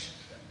Gentry.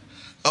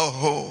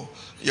 Oh,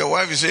 your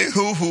wife is saying,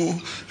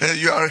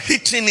 you are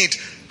hitting it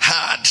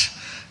hard.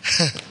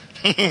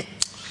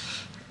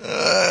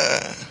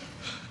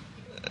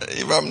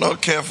 If I'm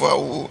not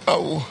careful,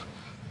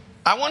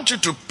 I want you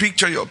to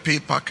picture your pay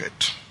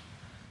packet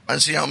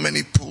and see how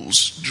many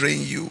pools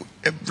drain you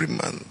every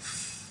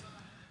month.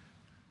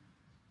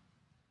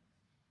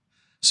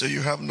 So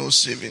you have no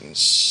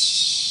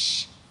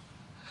savings.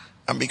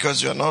 And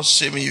because you are not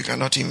saving, you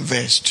cannot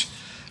invest.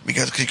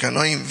 Because you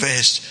cannot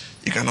invest,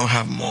 you cannot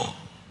have more.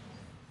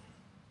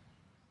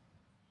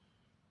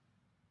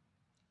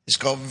 It's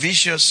called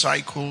vicious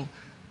cycle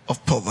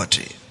of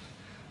poverty.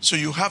 So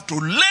you have to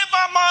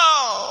labor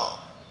more.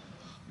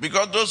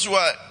 Because those who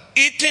are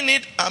eating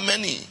it are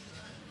many.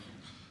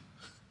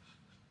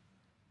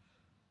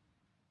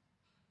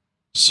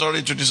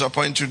 Sorry to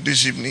disappoint you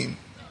this evening.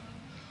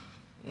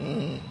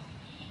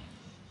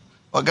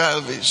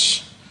 Oga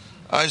Elvis,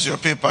 How is your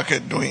pay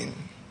packet doing?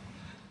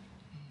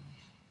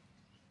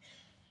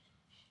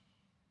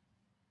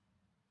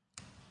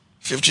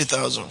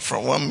 $50,000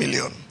 from 1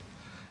 million.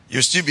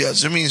 You still be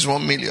assuming it's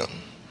 1 million.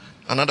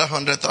 Another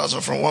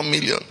 100,000 from 1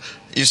 million.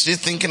 You still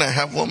thinking I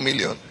have 1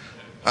 million.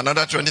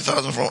 Another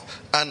 20,000 from,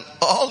 and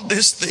all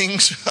these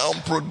things are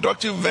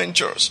unproductive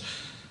ventures.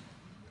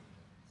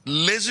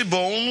 Lazy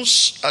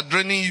bones are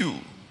draining you.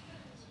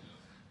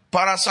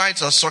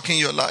 Parasites are sucking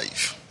your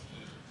life.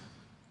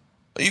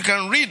 You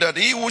can read that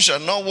he who shall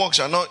not walk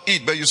shall not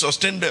eat, but you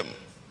sustain them.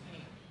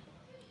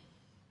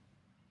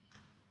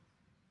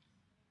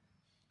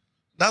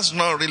 That's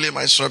not really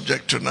my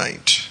subject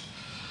tonight.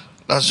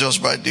 That's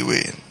just by the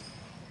way.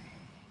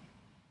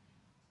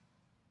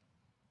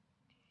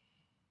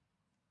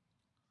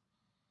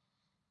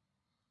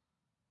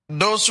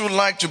 Those who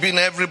like to be in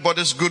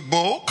everybody's good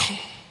book,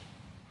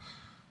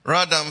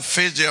 rather than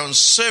face their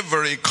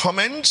unsavory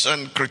comments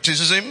and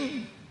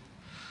criticism,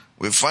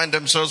 will find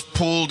themselves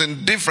pulled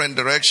in different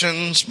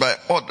directions by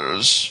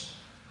others,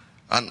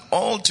 and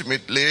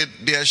ultimately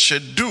their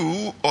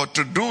schedule or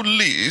to-do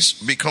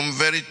list become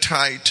very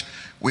tight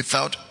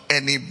without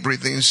any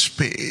breathing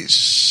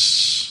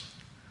space.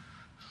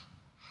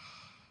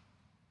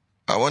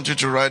 I want you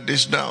to write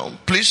this down.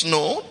 Please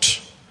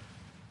note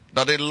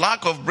that a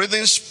lack of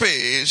breathing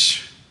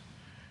space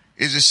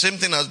is the same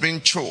thing as being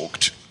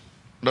choked.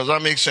 Does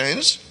that make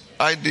sense?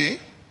 ID?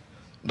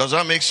 Does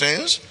that make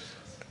sense?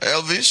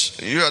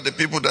 Elvis, you are the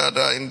people that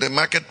are in the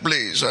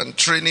marketplace and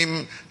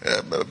training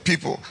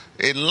people.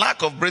 A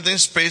lack of breathing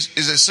space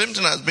is the same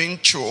thing as being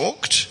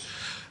choked.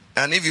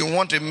 And if you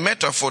want a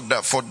metaphor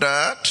for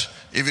that,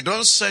 if you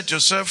don't set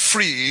yourself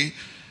free,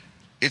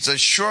 it's a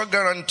sure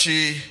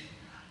guarantee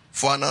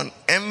for an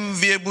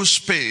unenviable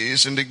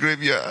space in the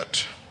graveyard.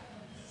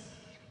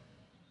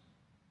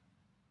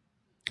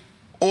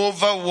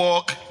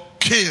 Overwork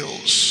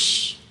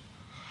kills.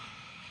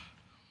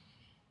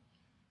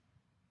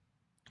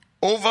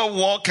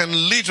 Overwork can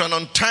lead to an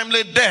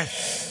untimely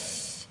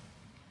death.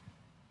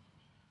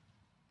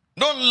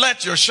 Don't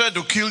let your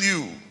schedule kill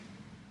you. You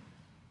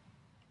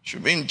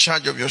should be in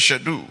charge of your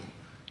schedule.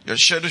 Your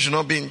schedule should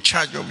not be in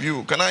charge of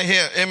you. Can I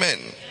hear amen?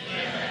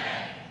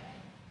 Amen.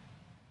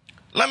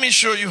 Let me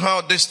show you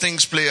how these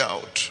things play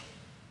out.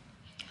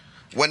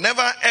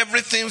 Whenever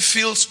everything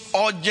feels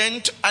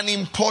urgent and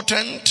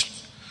important,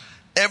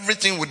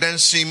 everything would then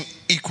seem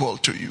equal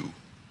to you.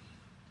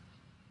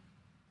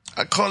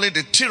 I call it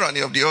the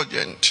tyranny of the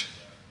urgent.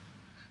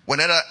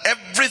 Whenever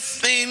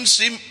everything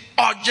seems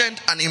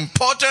urgent and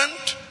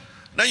important,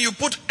 then you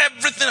put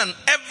everything and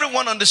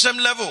everyone on the same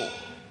level.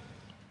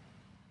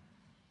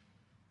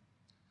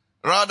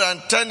 Rather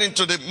than tending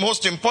to the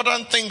most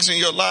important things in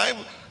your life,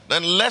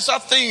 then lesser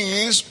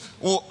things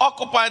will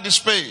occupy the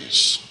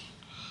space.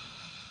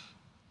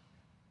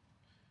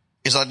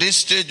 It's at this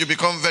stage you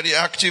become very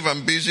active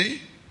and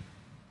busy,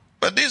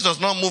 but this does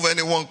not move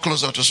anyone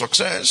closer to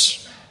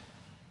success.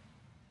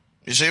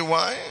 You say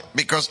why?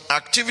 Because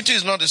activity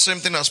is not the same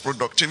thing as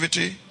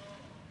productivity,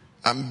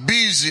 and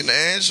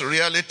busyness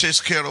really takes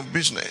care of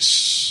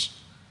business.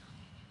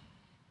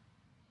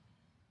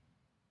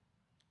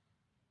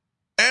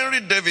 Henry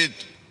David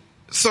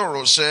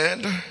Thoreau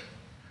said,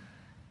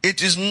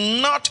 "It is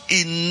not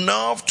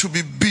enough to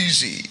be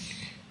busy.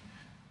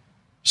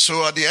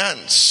 So are the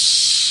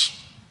ants."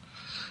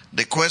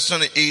 The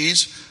question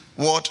is,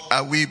 what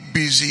are we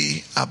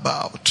busy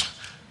about?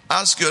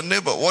 Ask your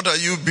neighbor, what are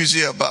you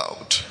busy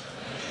about?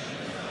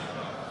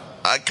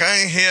 I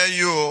can't hear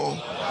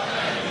you.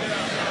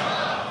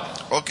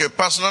 Okay,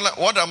 personally,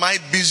 what am I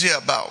busy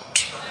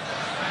about?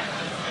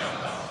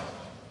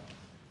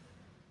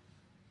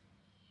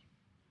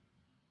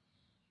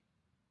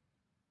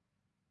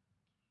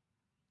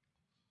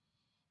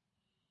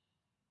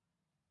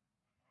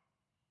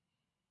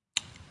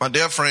 My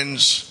dear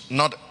friends,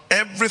 not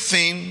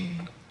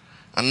everything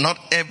and not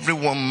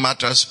everyone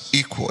matters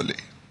equally.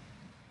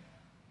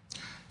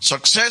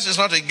 Success is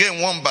not a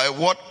game won by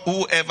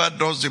whoever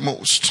does the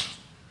most.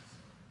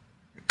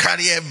 You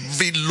carry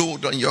every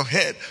load on your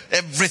head.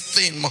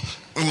 Everything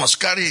you must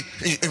carry,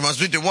 you must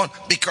be the one,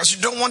 because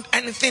you don't want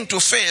anything to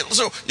fail.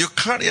 So you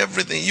carry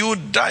everything. You will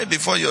die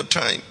before your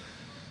time.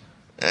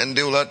 And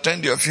they will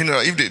attend your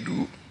funeral if they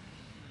do.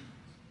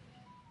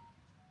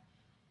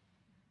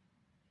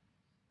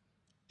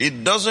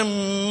 It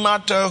doesn't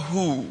matter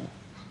who.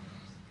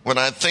 When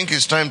I think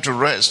it's time to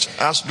rest,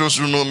 ask those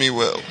who know me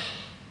well.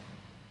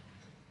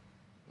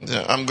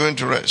 Yeah, I'm going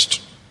to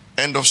rest.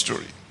 End of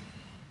story.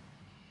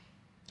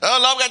 Oh,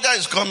 Labgaja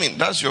is coming.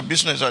 That's your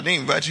business. I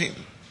didn't invite him.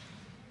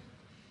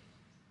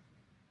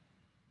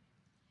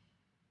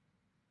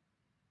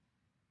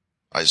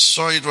 I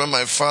saw it when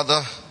my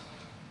father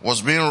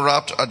was being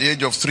wrapped at the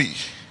age of 3.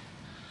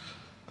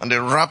 And they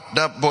wrapped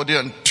that body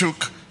and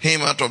took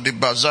him out of the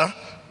bazaar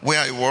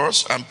where he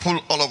was and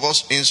pulled all of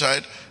us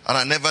inside. And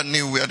I never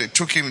knew where they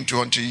took him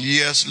to until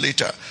years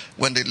later,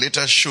 when they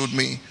later showed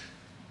me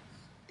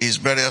his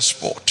burial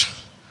spot.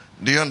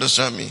 Do you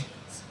understand me?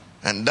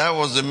 And that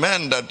was the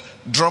man that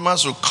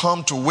drummers would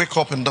come to wake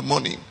up in the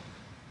morning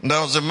There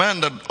was a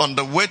man that on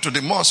the way to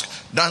the mosque,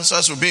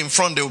 dancers will be in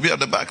front, they will be at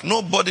the back.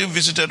 Nobody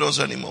visited us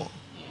anymore.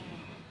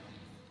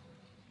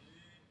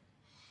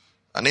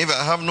 And if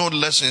I have no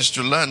lessons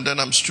to learn,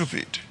 then I'm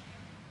stupid.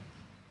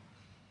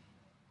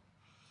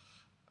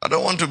 I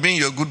don't want to be in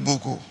your good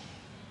book.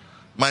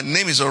 My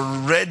name is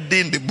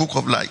already in the book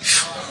of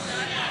life.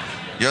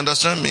 You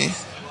understand me?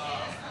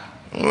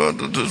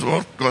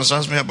 What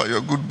concerns me about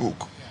your good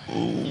book?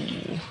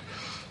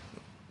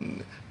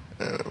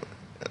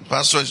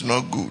 Pastor is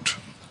not good.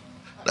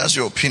 That's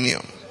your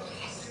opinion.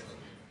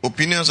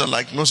 Opinions are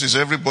like noses.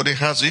 Everybody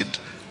has it.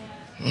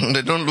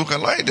 They don't look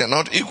alike. They're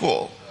not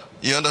equal.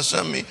 You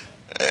understand me?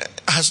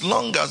 As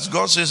long as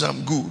God says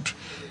I'm good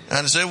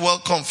and say,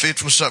 welcome,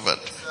 faithful servant.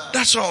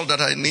 That's all that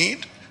I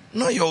need.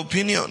 Not your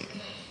opinion.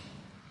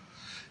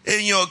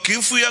 Who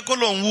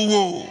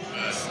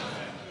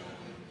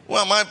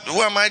am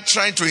I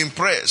trying to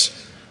impress?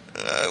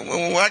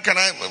 Why can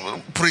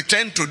I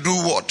pretend to do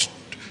what?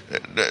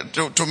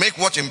 To make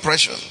what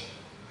impression?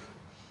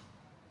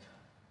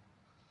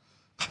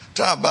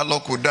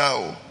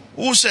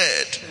 Who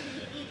said,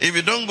 if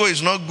you don't go,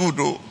 it's not good,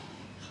 though?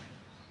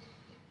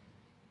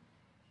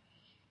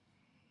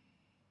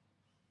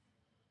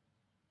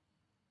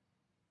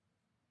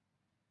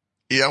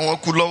 Ìyá wọn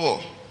kú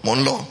lọ́wọ́, mò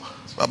ń lọ.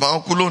 Bàbá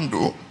wọn kú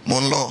lóńdó, mò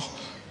ń lọ.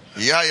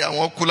 Ìyá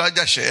wọn kú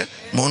lájàṣẹ́,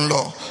 mò ń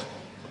lọ.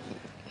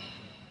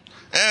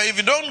 If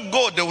you don't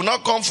go, they will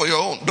not come for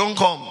your own. Don't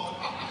come.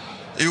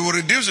 It will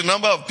reduce the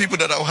number of people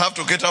that I will have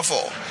to cater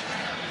for.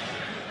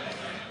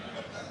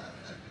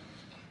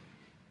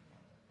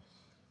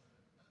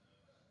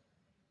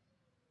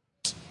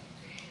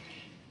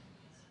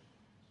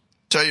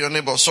 Tell your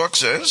neighbor,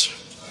 success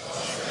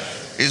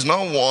is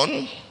not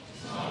won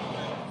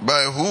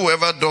by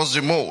whoever does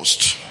the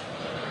most.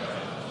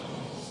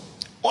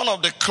 One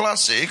of the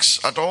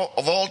classics of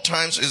all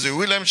times is the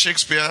William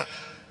Shakespeare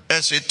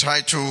essay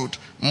titled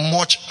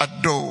Much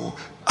Ado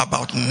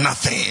About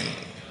Nothing.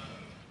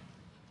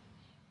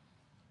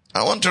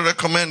 I want to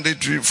recommend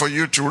it for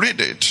you to read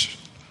it.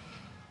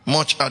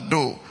 Much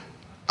ado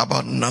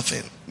about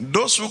nothing.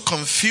 Those who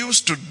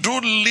confuse to-do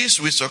lists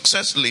with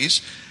success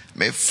lists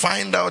may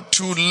find out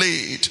too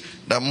late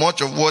that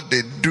much of what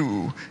they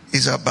do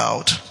is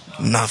about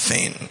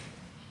nothing.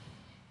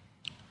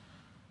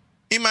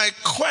 In my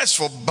quest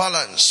for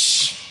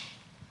balance,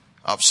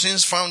 I've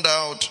since found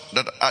out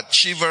that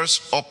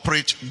achievers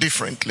operate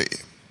differently.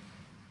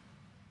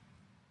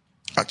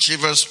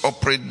 Achievers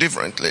operate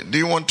differently. Do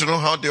you want to know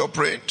how they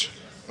operate?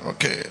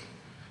 Okay.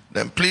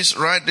 Then please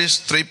write these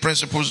 3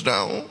 principles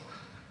down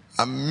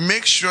and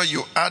make sure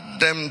you add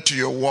them to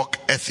your work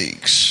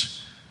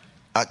ethics.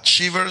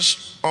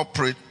 Achievers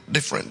operate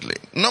differently.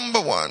 Number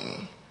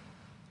 1,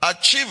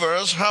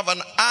 achievers have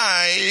an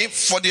eye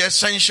for the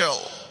essential.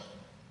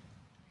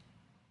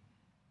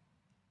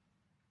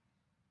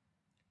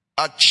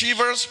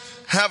 Achievers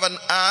have an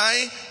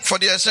eye for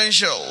the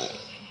essential.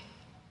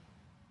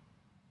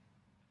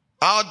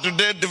 How do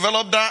they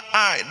develop that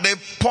eye? They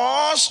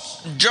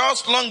pause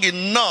just long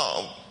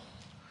enough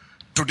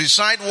to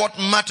decide what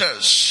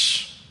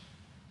matters.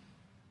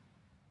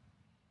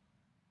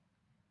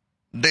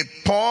 They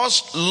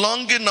pause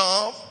long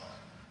enough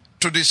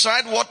to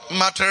decide what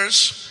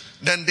matters,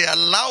 then they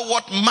allow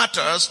what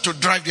matters to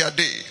drive their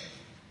day.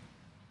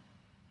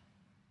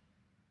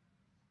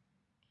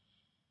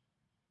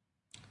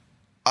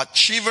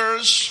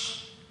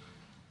 Achievers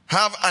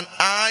have an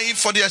eye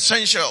for the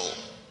essential.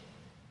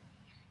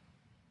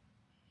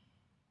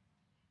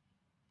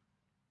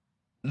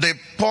 They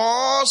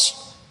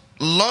pause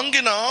long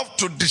enough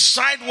to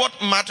decide what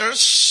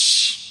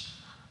matters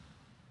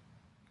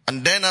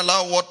and then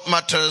allow what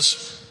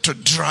matters to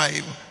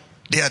drive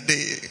their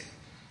day.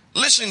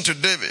 Listen to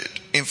David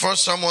in 1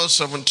 Samuel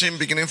 17,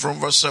 beginning from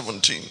verse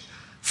 17.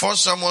 1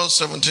 Samuel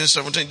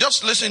 17:17.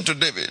 Just listen to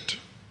David.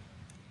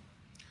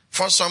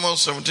 1 Samuel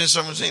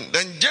 17:17.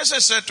 Then Jesse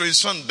said to his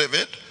son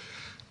David,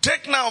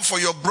 take now for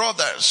your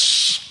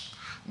brothers.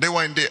 They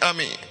were in the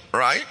army,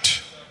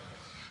 right?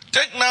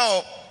 Take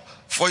now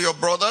for your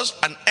brothers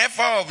an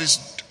ephah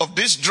of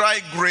this dry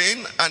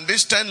grain and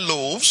these 10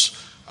 loaves,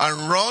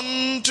 and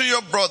run to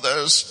your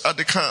brothers at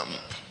the camp.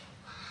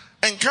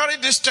 And carry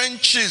these 10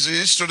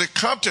 cheeses to the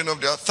captain of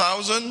their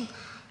 1,000,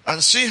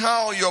 and see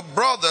how your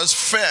brothers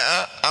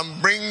fare,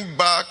 and bring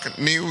back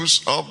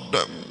news of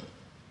them.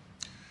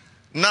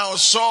 Now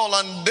Saul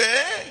and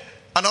they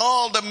and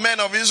all the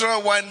men of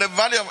Israel were in the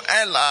valley of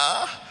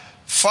Elah,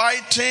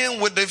 fighting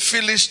with the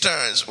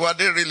Philistines. Were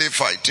they really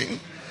fighting?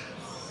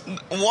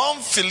 One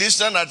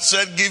Philistine had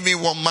said, give me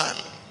one man.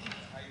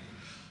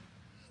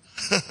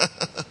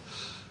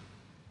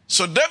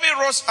 So David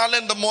rose early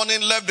in the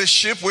morning, left the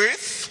sheep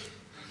with,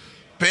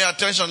 pay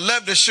attention,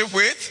 left the sheep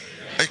with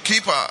a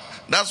keeper.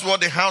 That's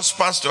what the house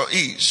pastor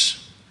is.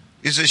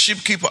 He's a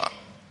sheep keeper.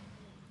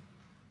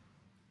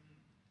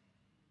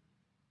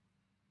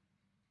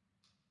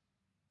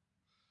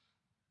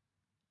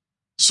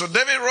 So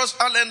David rose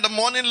early in the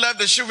morning, left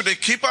the sheep with a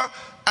keeper,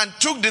 and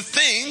took the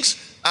things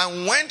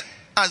and went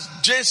as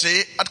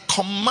Jesse had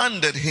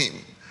commanded him.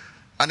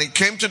 And he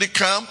came to the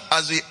camp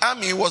as the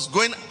army was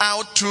going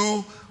out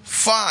to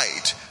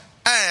fight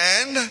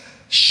and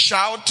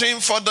shouting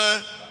for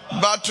the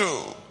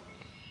battle.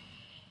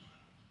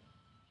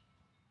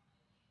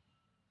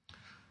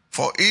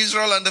 For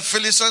Israel and the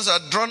Philistines are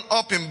drawn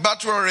up in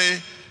battle array,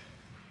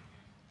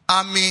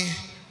 army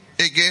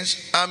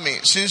against army,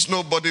 since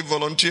nobody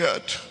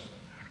volunteered.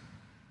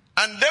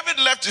 And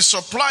David left his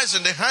supplies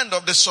in the hand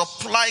of the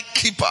supply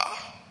keeper.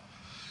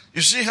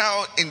 You see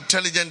how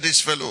intelligent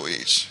this fellow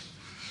is.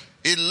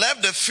 He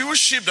left the few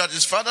sheep that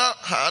his father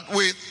had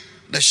with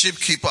the sheep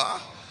keeper.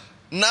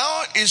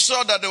 Now he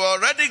saw that they were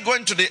already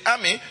going to the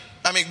army,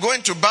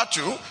 going to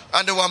battle,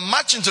 and they were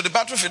marching to the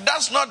battlefield.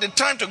 That's not the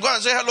time to go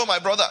and say, hello, my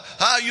brother.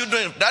 How are you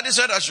doing? Daddy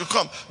said I should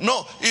come.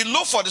 No, he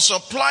looked for the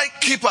supply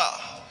keeper.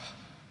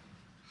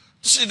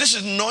 See, this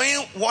is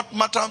knowing what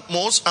matters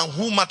most and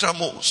who matters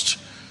most.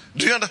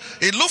 Do you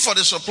understand? He looked for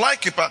the supply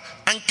keeper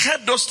and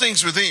kept those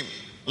things with him.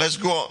 Let's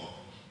go on.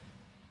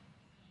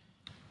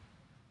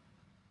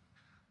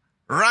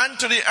 Ran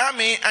to the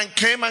army and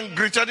came and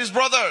greeted his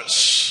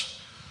brothers.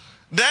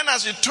 Then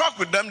as he talked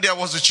with them, there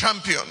was a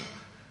champion,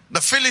 the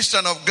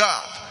Philistine of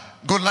God,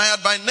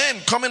 Goliath by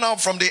name, coming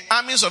out from the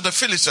armies of the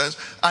Philistines,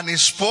 and he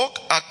spoke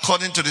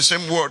according to the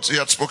same words he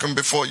had spoken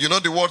before. You know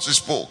the words he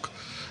spoke?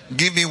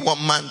 Give me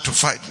one man to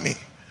fight me.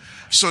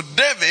 So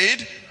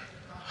David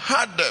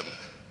had them.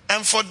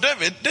 And for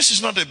David, this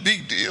is not a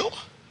big deal.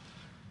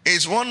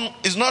 It's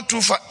not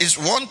too far, it's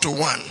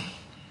 1-to-1.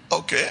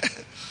 Okay?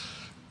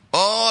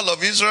 All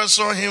of Israel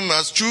saw him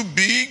as too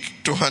big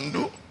to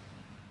handle.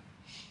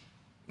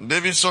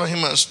 David saw him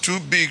as too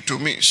big to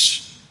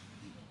miss.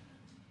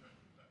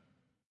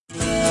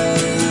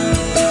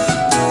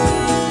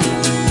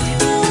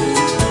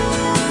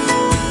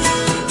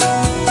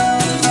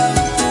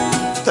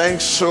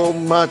 Thanks so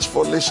much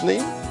for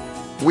listening.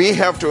 We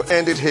have to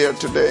end it here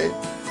today,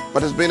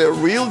 but it's been a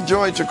real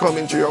joy to come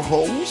into your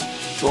homes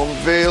to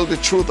unveil the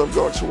truth of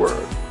God's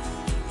Word.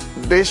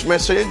 This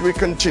message will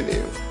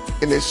continue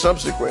in a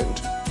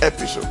subsequent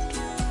episode.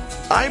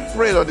 I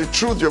pray that the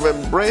truth you've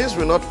embraced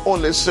will not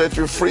only set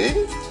you free,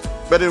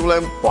 but it will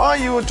empower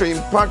you to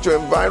impact your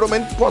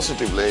environment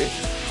positively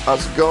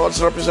as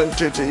God's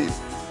representative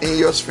in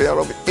your sphere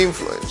of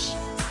influence.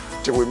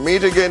 Till we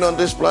meet again on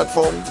this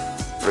platform,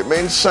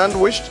 remain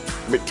sandwiched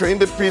between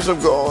the peace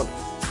of God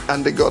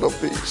and the God of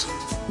peace.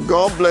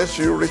 God bless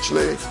you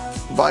richly.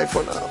 Bye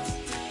for now.